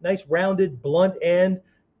 nice rounded, blunt end.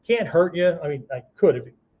 Can't hurt you. I mean, I could if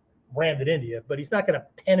rammed it into you, but he's not going to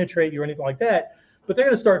penetrate you or anything like that. But they're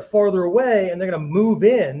going to start farther away and they're going to move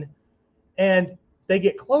in, and they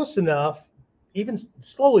get close enough, even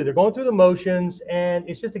slowly, they're going through the motions, and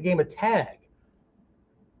it's just a game of tag.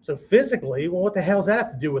 So physically, well, what the hell does that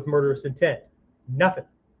have to do with murderous intent? Nothing.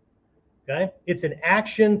 Okay? It's an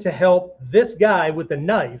action to help this guy with the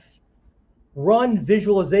knife run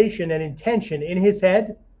visualization and intention in his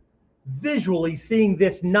head, visually seeing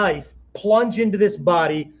this knife plunge into this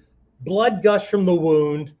body, blood gush from the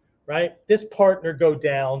wound, right? This partner go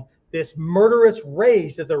down, this murderous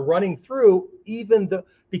rage that they're running through,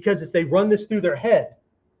 because as they run this through their head,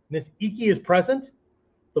 and this iki is present,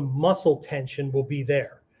 the muscle tension will be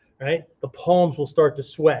there, right? The palms will start to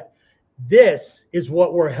sweat. This is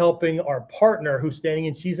what we're helping our partner who's standing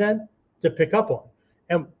in Shizen to pick up on.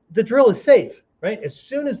 And the drill is safe, right? As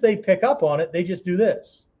soon as they pick up on it, they just do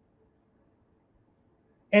this.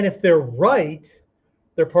 And if they're right,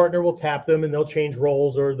 their partner will tap them and they'll change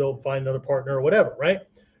roles or they'll find another partner or whatever, right?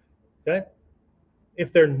 Okay.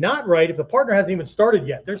 If they're not right, if the partner hasn't even started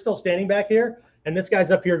yet, they're still standing back here and this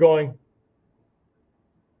guy's up here going,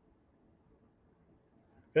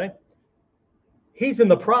 okay. He's in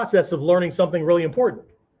the process of learning something really important.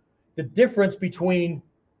 The difference between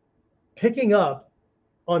picking up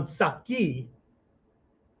on saki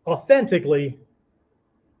authentically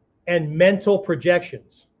and mental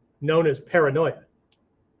projections known as paranoia.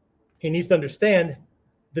 He needs to understand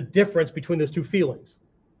the difference between those two feelings.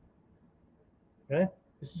 Okay?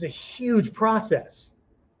 This is a huge process,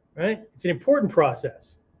 right? It's an important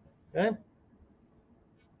process, okay?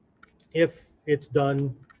 If it's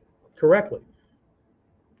done correctly.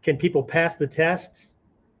 Can people pass the test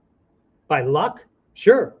by luck?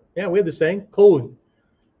 Sure. Yeah, we have the saying, Colin,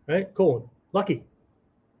 right? Colin, lucky.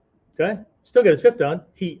 Okay? Still got his fifth done.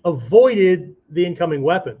 He avoided the incoming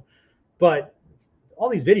weapon. But all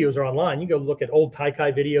these videos are online. You can go look at old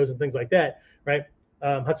Taikai videos and things like that, right?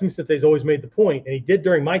 Hatsumi Sensei's always made the point, and he did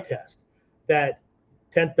during my test, that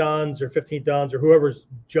 10th dans or 15th dans or whoever's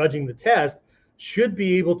judging the test should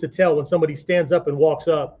be able to tell when somebody stands up and walks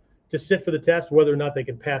up to sit for the test whether or not they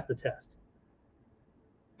can pass the test.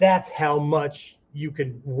 That's how much you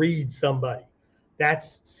can read somebody.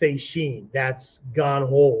 That's seishin, that's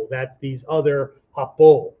ganho, that's these other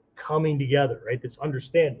happo coming together, right? This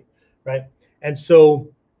understanding, right? And so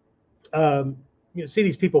you see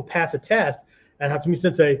these people pass a test, and Hatsumi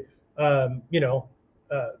Sensei,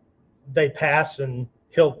 they pass, and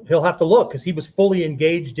he'll have to look because he was fully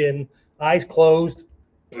engaged in eyes closed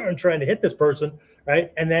and trying to hit this person,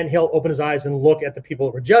 right? And then he'll open his eyes and look at the people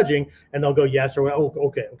that were judging, and they'll go yes or oh,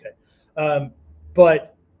 okay.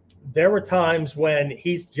 But there were times when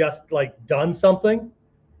he's just like done something,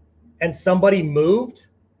 and somebody moved,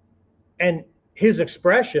 and his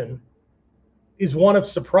expression is one of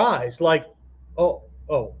surprise, like, oh,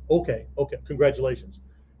 okay, congratulations,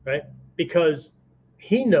 right? Because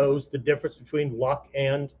he knows the difference between luck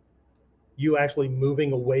and you actually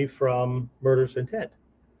moving away from murderous intent.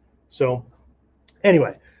 So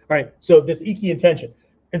anyway, all right, so this iki intention.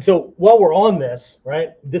 And so while we're on this, right,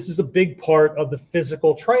 this is a big part of the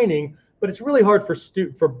physical training, but it's really hard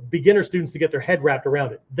for beginner students to get their head wrapped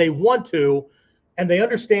around it. They want to, and they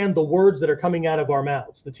understand the words that are coming out of our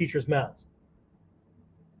mouths, the teacher's mouths.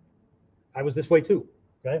 I was this way too,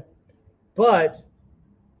 okay? But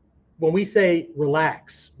when we say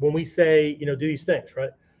relax, when we say, do these things,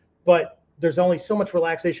 right? But there's only so much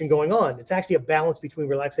relaxation going on. It's actually a balance between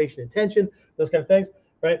relaxation and tension, those kind of things,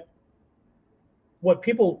 right? What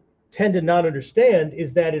people tend to not understand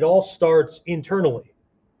is that it all starts internally,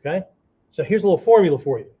 okay? So here's a little formula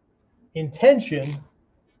for you. Intention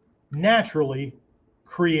naturally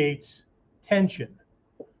creates tension,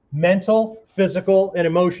 mental, physical, and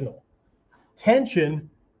emotional. Tension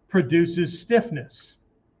produces stiffness.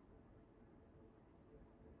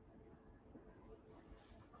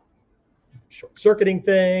 Short-circuiting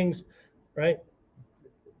things, right?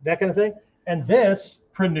 That kind of thing. And this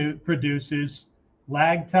produces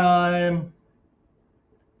lag time,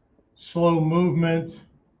 slow movement,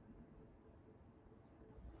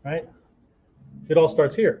 right? It all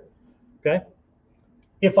starts here, okay?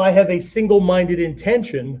 If I have a single-minded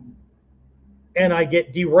intention and I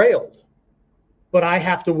get derailed, but I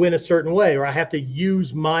have to win a certain way, or I have to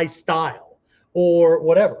use my style or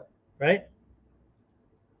whatever, right?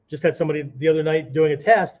 Just had somebody the other night doing a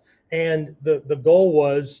test, and the goal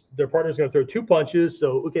was their partner's going to throw 2 punches.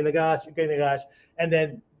 So, okay, nagash, and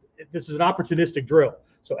then this is an opportunistic drill.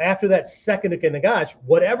 So after that second okay, nagash,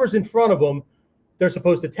 whatever's in front of them, they're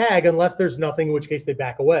supposed to tag unless there's nothing, in which case they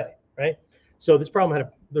back away, right? So this person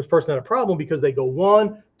had a problem because they go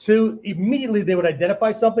 1, 2, immediately they would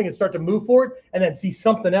identify something and start to move forward, and then see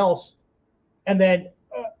something else, and then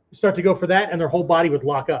start to go for that, and their whole body would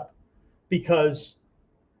lock up. Because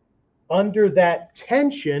under that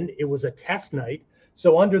tension, it was a test night.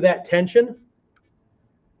 So under that tension,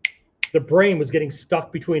 the brain was getting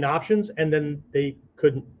stuck between options, and then they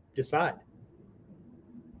couldn't decide.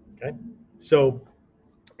 Okay. So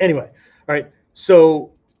anyway, all right.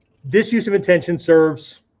 So this use of intention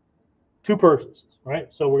serves 2 purposes, right?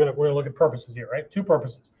 So we're gonna look at purposes here, right? 2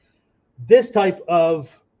 purposes. This type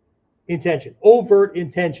of intention, overt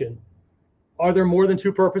intention, are there more than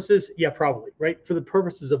 2 purposes? Yeah, probably, right? For the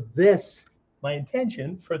purposes of this, my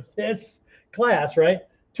intention for this class, right?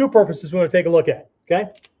 2 purposes we want to take a look at,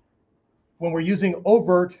 okay? When we're using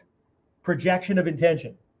overt projection of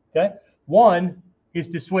intention, okay? 1 is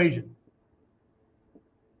dissuasion.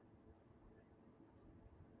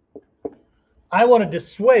 I want to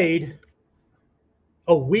dissuade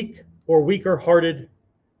a weak or weaker-hearted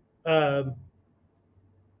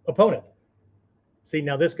opponent. See,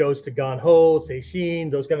 now this goes to Gan Ho, Seishin,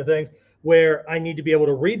 those kind of things, where I need to be able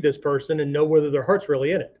to read this person and know whether their heart's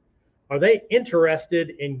really in it. Are they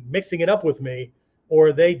interested in mixing it up with me, or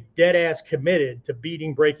are they dead-ass committed to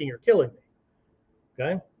beating, breaking, or killing me?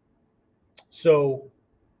 Okay? So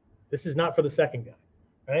this is not for the second guy,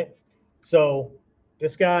 right? So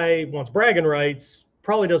this guy wants bragging rights,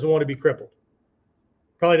 probably doesn't want to be crippled,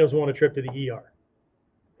 probably doesn't want a trip to the ER,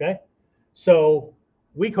 okay? So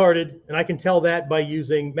weak-hearted, and I can tell that by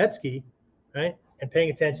using Metzke, right, and paying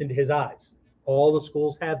attention to his eyes. All the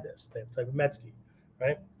schools have this. They have a type of Metzke,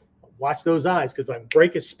 right? Watch those eyes, because if I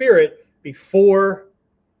break his spirit before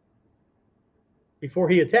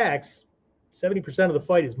he attacks, 70% of the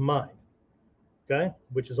fight is mine, okay?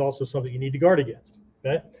 Which is also something you need to guard against,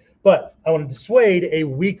 okay? But I want to dissuade a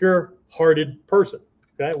weaker-hearted person,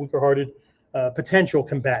 okay? Weaker-hearted potential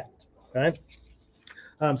combatant, okay?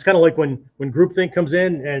 It's kind of like when groupthink comes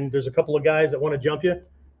in and there's a couple of guys that want to jump you,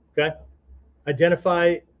 okay?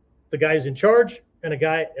 Identify the guy who's in charge, and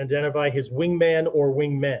identify his wingman or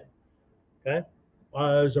wingmen, okay?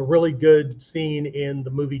 There's a really good scene in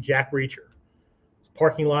the movie Jack Reacher.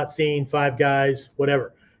 Parking lot scene, 5 guys,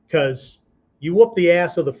 whatever. Because you whoop the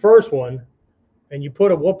ass of the first one, and you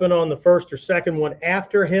put a whooping on the first or second one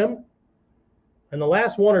after him, and the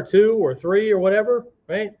last 1 or 2 or 3 or whatever,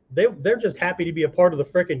 right? They're just happy to be a part of the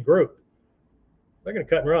freaking group. They're going to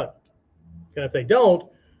cut and run. And if they don't,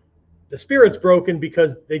 the spirit's broken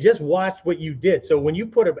because they just watched what you did. So when you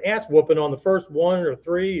put an ass whooping on the first 1 or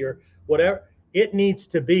 3 or whatever, it needs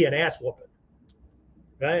to be an ass whooping.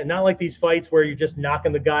 Right? Not like these fights where you're just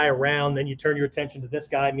knocking the guy around, then you turn your attention to this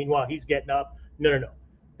guy. Meanwhile, he's getting up. No.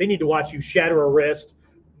 They need to watch you shatter a wrist,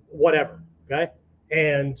 whatever, okay?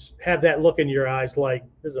 And have that look in your eyes like,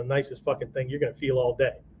 this is the nicest fucking thing you're going to feel all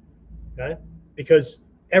day, okay? Because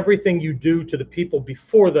everything you do to the people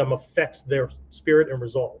before them affects their spirit and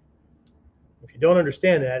resolve. If you don't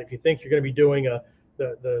understand that, if you think you're going to be doing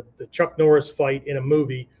the Chuck Norris fight in a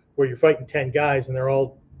movie where you're fighting 10 guys and they're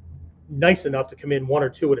all nice enough to come in 1 or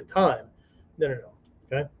 2 at a time, no,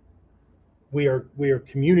 okay? We are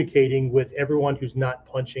communicating with everyone who's not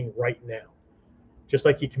punching right now. Just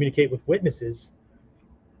like you communicate with witnesses,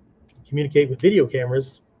 you communicate with video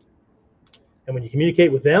cameras, and when you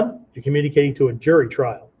communicate with them, you're communicating to a jury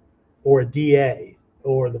trial or a DA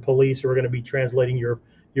or the police who are going to be translating your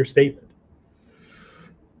statement.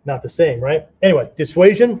 Not the same, right? Anyway,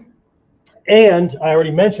 dissuasion, and I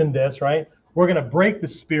already mentioned this, right? We're going to break the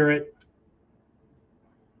spirit,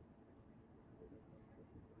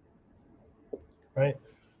 right?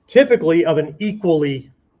 Typically of an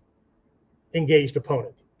equally engaged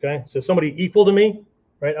opponent, okay? So somebody equal to me,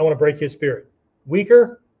 right? I want to break his spirit.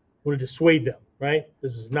 Weaker, I want to dissuade them, right?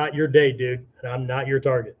 This is not your day, dude, and I'm not your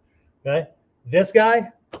target, okay? This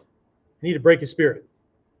guy, I need to break his spirit,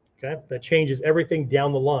 okay? That changes everything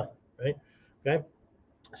down the line, right? Okay?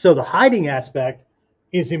 So the hiding aspect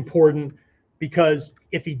is important because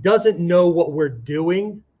if he doesn't know what we're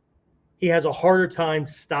doing, he has a harder time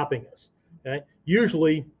stopping us, okay?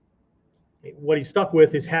 Usually, what he's stuck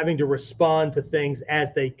with is having to respond to things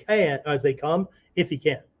as they come, if he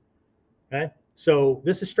can. Okay, so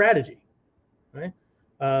this is strategy, right?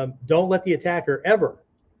 Don't let the attacker ever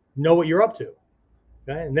know what you're up to.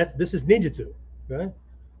 Okay, and this is ninjutsu. Okay,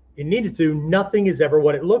 in ninjutsu, nothing is ever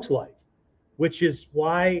what it looks like, which is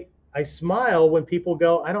why I smile when people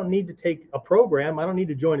go, "I don't need to take a program. I don't need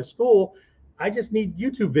to join a school. I just need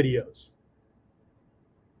YouTube videos."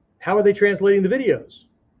 How are they translating the videos?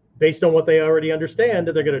 Based on what they already understand,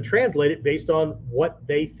 and they're going to translate it based on what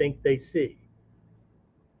they think they see.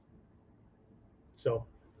 So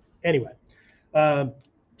anyway,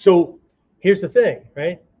 so here's the thing,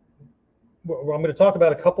 right? I'm going to talk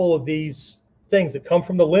about a couple of these things that come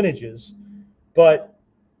from the lineages, but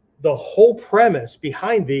the whole premise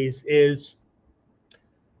behind these is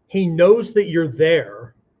he knows that you're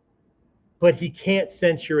there, but he can't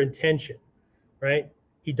sense your intention, right?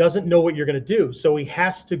 He doesn't know what you're going to do. So he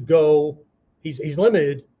has to go, he's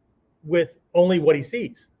limited with only what he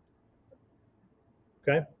sees.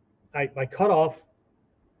 Okay. I cut off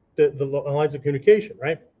the lines of communication,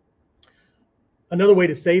 right? Another way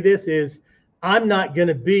to say this is I'm not going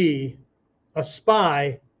to be a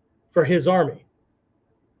spy for his army.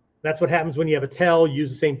 That's what happens when you have a tell, you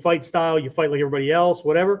use the same fight style, you fight like everybody else,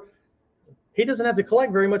 whatever. He doesn't have to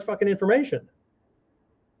collect very much fucking information.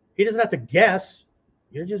 He doesn't have to guess.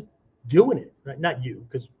 You're just doing it, right? Not you,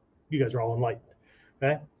 because you guys are all enlightened,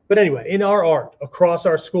 okay? But anyway, in our art, across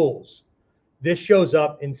our schools, this shows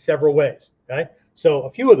up in several ways, okay? So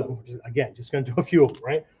a few of them, again, just going to do a few of them,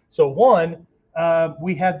 right? So one,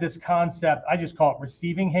 we had this concept, I just call it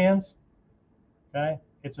receiving hands, okay?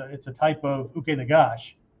 It's a type of uke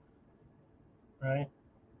nagash, right?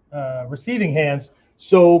 Receiving hands.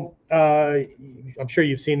 So I'm sure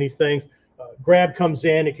you've seen these things. Grab comes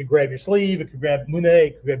in, it could grab your sleeve, it could grab mune,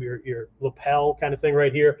 it could grab your lapel kind of thing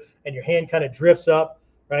right here, and your hand kind of drifts up,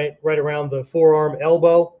 right around the forearm,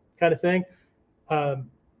 elbow kind of thing.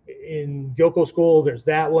 In Gyoko school, there's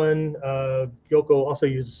that one. Gyoko also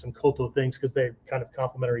uses some Koto things because they're kind of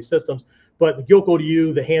complementary systems. But the Gyoko to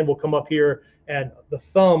you, the hand will come up here, and the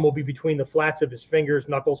thumb will be between the flats of his fingers,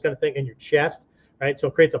 knuckles kind of thing, and your chest, right? So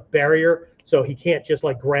it creates a barrier, so he can't just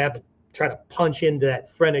like grab and try to punch into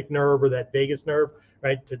that phrenic nerve or that vagus nerve,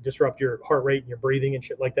 right, to disrupt your heart rate and your breathing and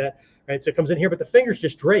shit like that, right? So it comes in here, but the fingers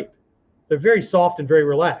just drape. They're very soft and very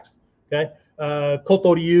relaxed, okay?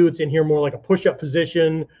 Koto Ryu, it's in here more like a push-up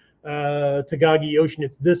position. Tagagi Ocean,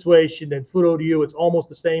 it's this way. Shinden Furo Ryu, it's almost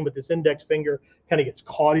the same, but this index finger kind of gets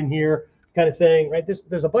caught in here kind of thing, right?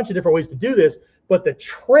 There's a bunch of different ways to do this, but the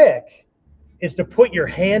trick is to put your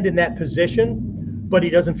hand in that position, but he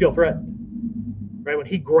doesn't feel threatened, right? When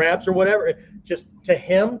he grabs or whatever, just to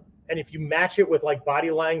him, and if you match it with like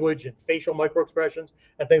body language and facial micro expressions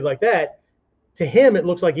and things like that, to him, it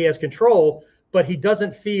looks like he has control, but he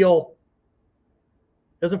doesn't feel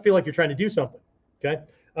like you're trying to do something, okay?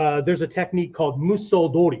 There's a technique called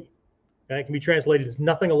musodori. Okay? It can be translated as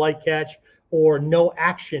nothing alike catch or no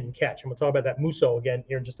action catch. I'm going to talk about that muso again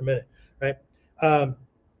here in just a minute, right?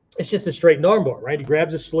 It's just a straight armbar, right? He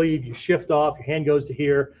grabs his sleeve, you shift off, your hand goes to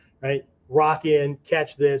here, right? Rock in,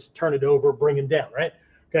 catch this, turn it over, bring him down, right?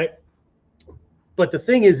 Okay. But the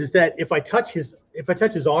thing is that if I touch his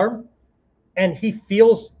arm and he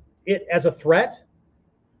feels it as a threat,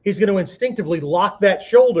 he's going to instinctively lock that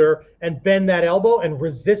shoulder and bend that elbow and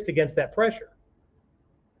resist against that pressure.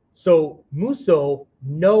 So muso,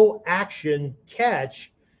 no action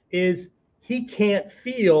catch, is he can't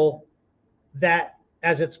feel that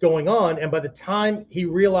as it's going on. And by the time he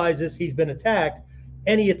realizes he's been attacked,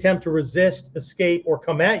 any attempt to resist, escape, or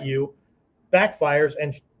come at you backfires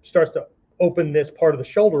and starts to open this part of the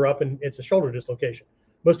shoulder up, and it's a shoulder dislocation.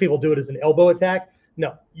 Most people do it as an elbow attack.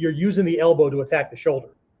 No, you're using the elbow to attack the shoulder,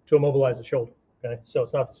 to immobilize the shoulder, okay? So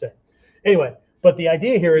it's not the same. Anyway, but the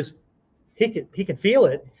idea here is he can feel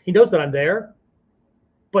it. He knows that I'm there,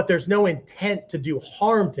 but there's no intent to do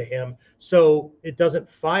harm to him, so it doesn't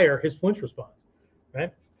fire his flinch response,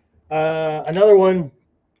 right? Another one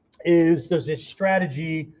is there's this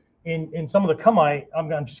strategy in some of the kamae. I'm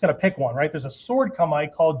just going to pick one, right? There's a sword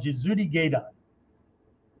kamae called Jizuri Geidan.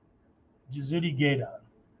 Jizuri Geidan,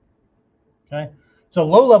 okay? So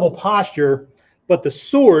low-level posture, but the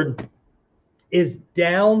sword is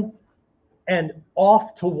down and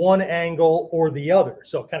off to one angle or the other.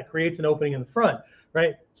 So it kind of creates an opening in the front,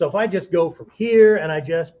 right? So if I just go from here and I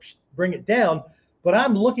just bring it down, but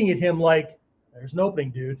I'm looking at him like, there's an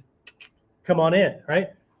opening, dude. Come on in, right?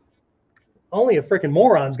 Only a freaking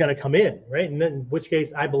moron's going to come in, right? And then in which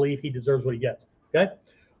case I believe he deserves what he gets, okay?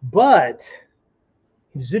 But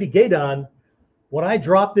in Jizuri Geidan, when I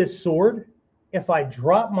drop this sword, if I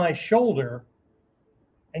drop my shoulder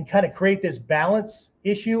and kind of create this balance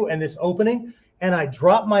issue and this opening, and I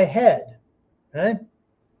drop my head, okay,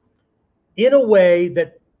 in a way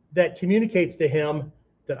that communicates to him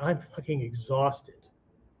that I'm fucking exhausted.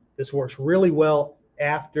 This works really well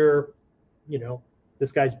after, you know,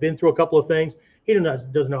 this guy's been through a couple of things. He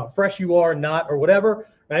doesn't know how fresh you are, not, or whatever,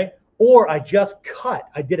 right? Or I just cut.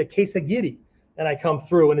 I did a kesagiri, and I come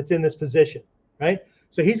through, and it's in this position, right?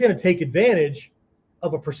 So he's going to take advantage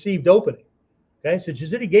of a perceived opening. Okay, so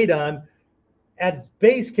Jizuri Geidan, at its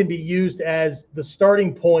base can be used as the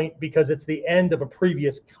starting point because it's the end of a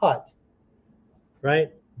previous cut,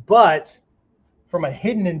 right? But from a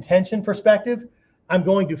hidden intention perspective, I'm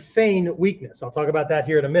going to feign weakness. I'll talk about that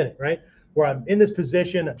here in a minute, right? Where I'm in this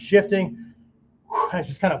position, I'm shifting, I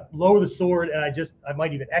just kind of lower the sword, and I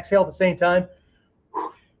might even exhale at the same time,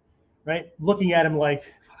 right? Looking at him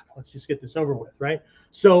like, let's just get this over with, right?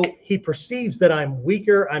 So he perceives that I'm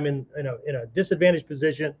weaker, I'm in a disadvantaged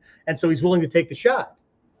position, and so he's willing to take the shot.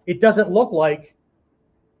 It doesn't look like,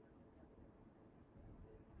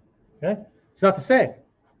 okay? It's not the same,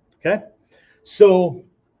 okay? So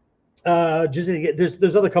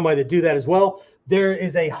there's other kamae that do that as well. There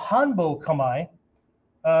is a Hanbo kamae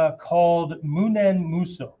called Munen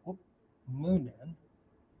Muso.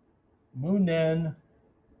 Munen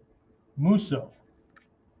Muso.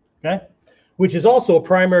 Okay, which is also a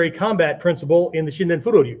primary combat principle in the Shinden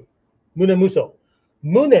Furoryu. Munen Muso.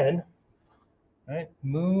 Munen, right?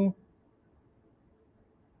 Munen.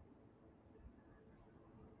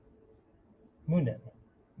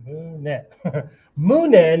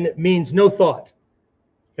 Munen means no thought.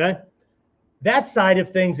 Okay, that side of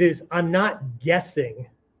things is I'm not guessing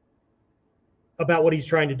about what he's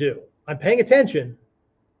trying to do. I'm paying attention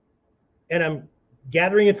and I'm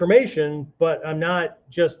gathering information, but I'm not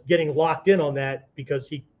just getting locked in on that because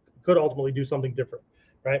he could ultimately do something different,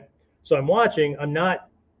 right? So I'm watching, I'm not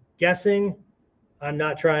guessing, I'm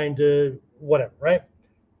not trying to whatever, right?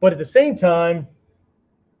 But at the same time,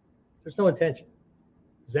 there's no intention.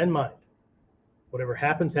 Zen mind. Whatever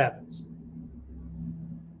happens, happens.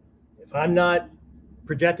 If I'm not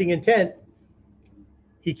projecting intent,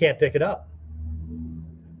 he can't pick it up.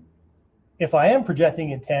 If I am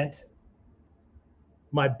projecting intent,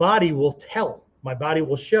 my body will tell. My body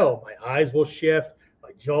will show. My eyes will shift. My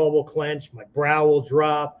jaw will clench. My brow will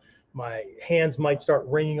drop. My hands might start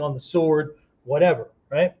ringing on the sword, whatever,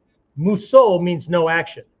 right? Muso means no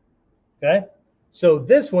action, okay? So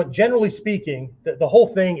this one, generally speaking, the whole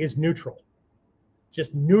thing is neutral.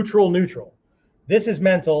 Just neutral. This is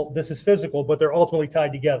mental, this is physical, but they're ultimately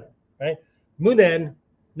tied together, right? Munen,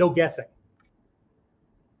 no guessing,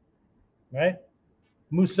 right?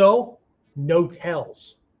 Muso, no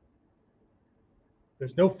tells.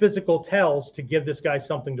 There's no physical tells to give this guy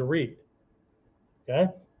something to read, okay?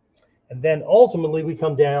 And then ultimately we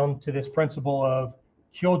come down to this principle of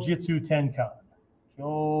Kyojitsu Tenkan.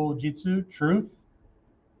 Kyojitsu, truth,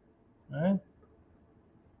 right?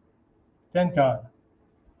 Tenkan,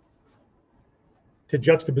 to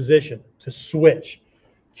juxtaposition, to switch.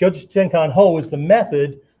 Kyojitsu Tenkan Ho is the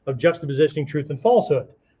method of juxtapositioning truth and falsehood.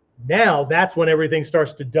 Now that's when everything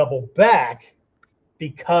starts to double back,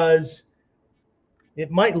 because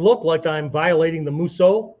it might look like I'm violating the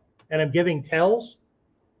Muso and I'm giving tells,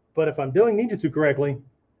 but if I'm doing ninjutsu correctly,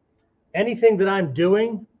 anything that I'm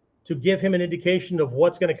doing to give him an indication of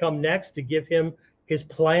what's going to come next, to give him his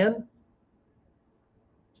plan,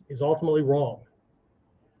 is ultimately wrong.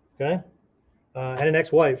 Okay? I had an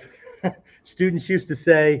ex-wife. Students used to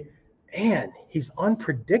say, man, he's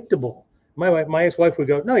unpredictable. My ex-wife would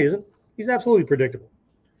go, no, he isn't. He's absolutely predictable.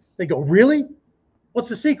 They go, really? What's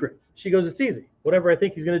the secret? She goes, it's easy. Whatever I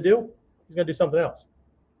think he's going to do, he's going to do something else.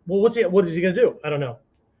 Well, what is he going to do? I don't know.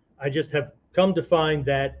 I just have come to find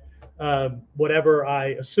that whatever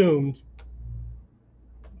I assumed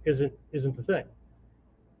isn't the thing.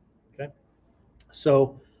 Okay.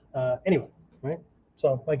 So anyway, right?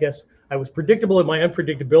 So I guess I was predictable in my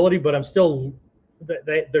unpredictability, but I'm still,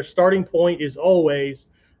 their starting point is always,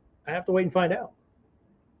 I have to wait and find out.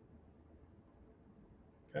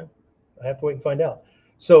 Okay. I have to wait and find out.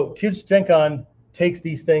 So Kyojitsu Tenkan takes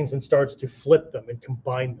these things and starts to flip them and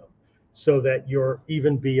combine them so that you're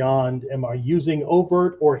even beyond, am I using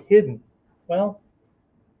overt or hidden? Well,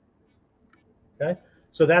 okay.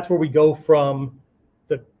 So that's where we go from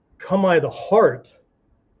the kamae of the heart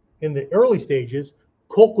in the early stages,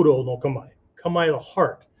 kokuro no kamae, kamae of the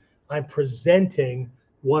heart. I'm presenting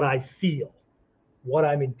what I feel, what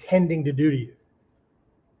I'm intending to do to you.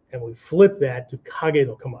 And we flip that to kage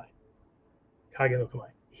no kamae. Kage no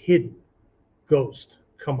kamae, hidden, ghost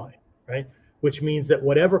kamae, right? Which means that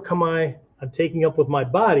whatever kamae I'm taking up with my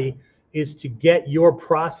body is to get your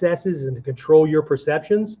processes and to control your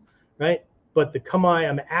perceptions, right? But the kamae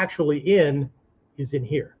I'm actually in is in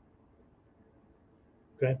here,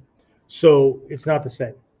 okay? So it's not the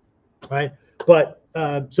same, right? But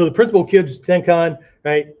so the principle of Kyojitsu Tenkan,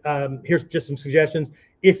 right? Here's just some suggestions.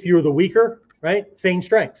 If you're the weaker, right, feign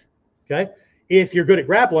strength, okay? If you're good at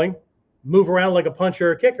grappling, move around like a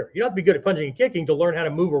puncher or kicker. You don't have to be good at punching and kicking to learn how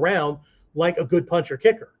to move around like a good puncher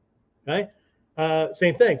kicker, right?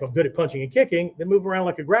 Same thing. If I'm good at punching and kicking, then move around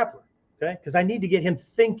like a grappler, Okay, because I need to get him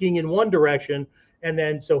thinking in one direction, and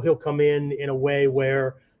then so he'll come in a way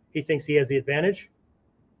where he thinks he has the advantage.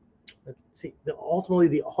 See, ultimately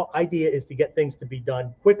the idea is to get things to be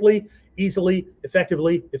done quickly, easily,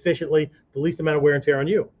 effectively, efficiently, the least amount of wear and tear on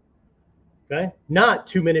you. Okay, not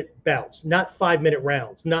 2-minute bouts, not 5-minute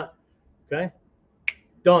rounds, not okay,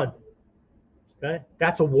 done. Okay,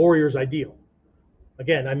 that's a warrior's ideal.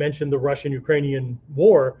 Again, I mentioned the Russian-Ukrainian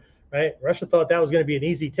war, right? Russia thought that was going to be an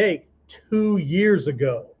easy take 2 years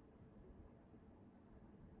ago.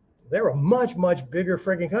 They're a much, much bigger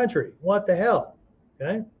freaking country. What the hell?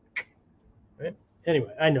 Okay. Right?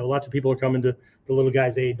 Anyway, I know lots of people are coming to the little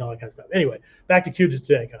guy's aid and all that kind of stuff. Anyway, back to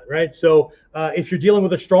Kyrgyzstan, right? So if you're dealing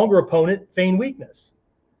with a stronger opponent, feign weakness.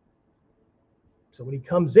 So when he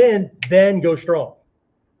comes in, then go strong.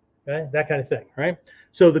 Okay, that kind of thing, right?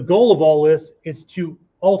 So the goal of all this is to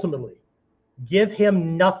ultimately give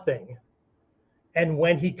him nothing, and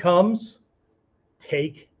when he comes,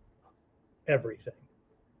 take everything.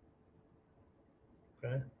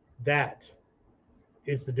 Okay, that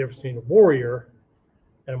is the difference between a warrior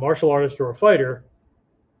and a martial artist or a fighter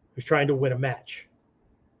who's trying to win a match.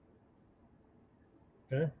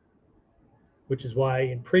 Okay, which is why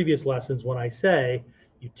in previous lessons, when I say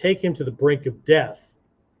you take him to the brink of death,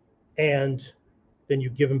 and then you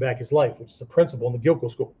give him back his life, which is a principle in the Gyokko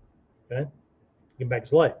school. Okay, give him back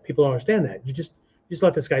his life. People don't understand that. You just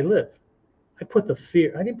let this guy live. I didn't put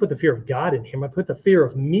the fear of God in him. I put the fear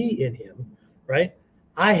of me in him. Right?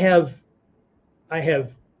 I have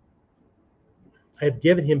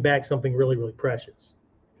given him back something really, really precious.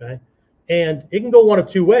 Okay, and it can go one of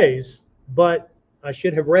two ways, but I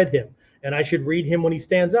should have read him, and I should read him when he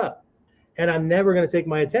stands up, and I'm never going to take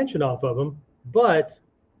my attention off of him, but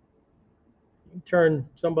you turn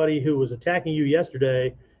somebody who was attacking you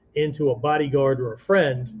yesterday into a bodyguard or a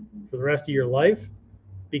friend for the rest of your life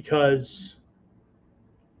because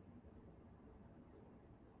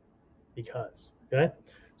okay.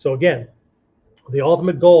 So again, the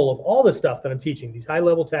ultimate goal of all this stuff that I'm teaching, these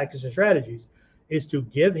high-level tactics and strategies, is to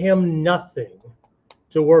give him nothing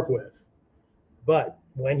to work with, but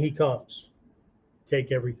when he comes,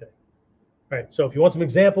 take everything. All right, so if you want some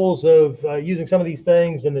examples of using some of these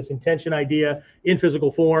things and this intention idea in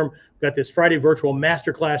physical form, we've got this Friday virtual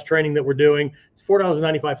masterclass training that we're doing. It's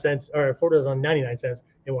 $4.95 or $4.99.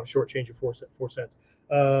 They want to shortchange you 4 cents.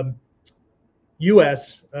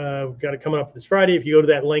 US, we've got it coming up this Friday. If you go to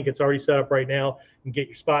that link, it's already set up right now and get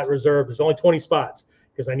your spot reserved. There's only 20 spots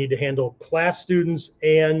because I need to handle class students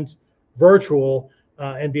and virtual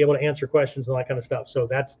and be able to answer questions and all that kind of stuff. So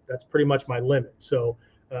that's pretty much my limit. So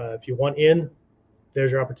if you want in, there's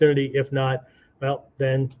your opportunity. If not, well,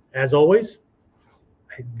 then as always,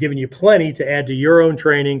 I've given you plenty to add to your own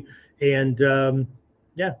training. And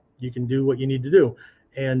yeah, you can do what you need to do.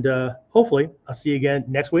 And hopefully I'll see you again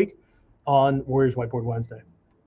next week on Warriors Whiteboard Wednesday.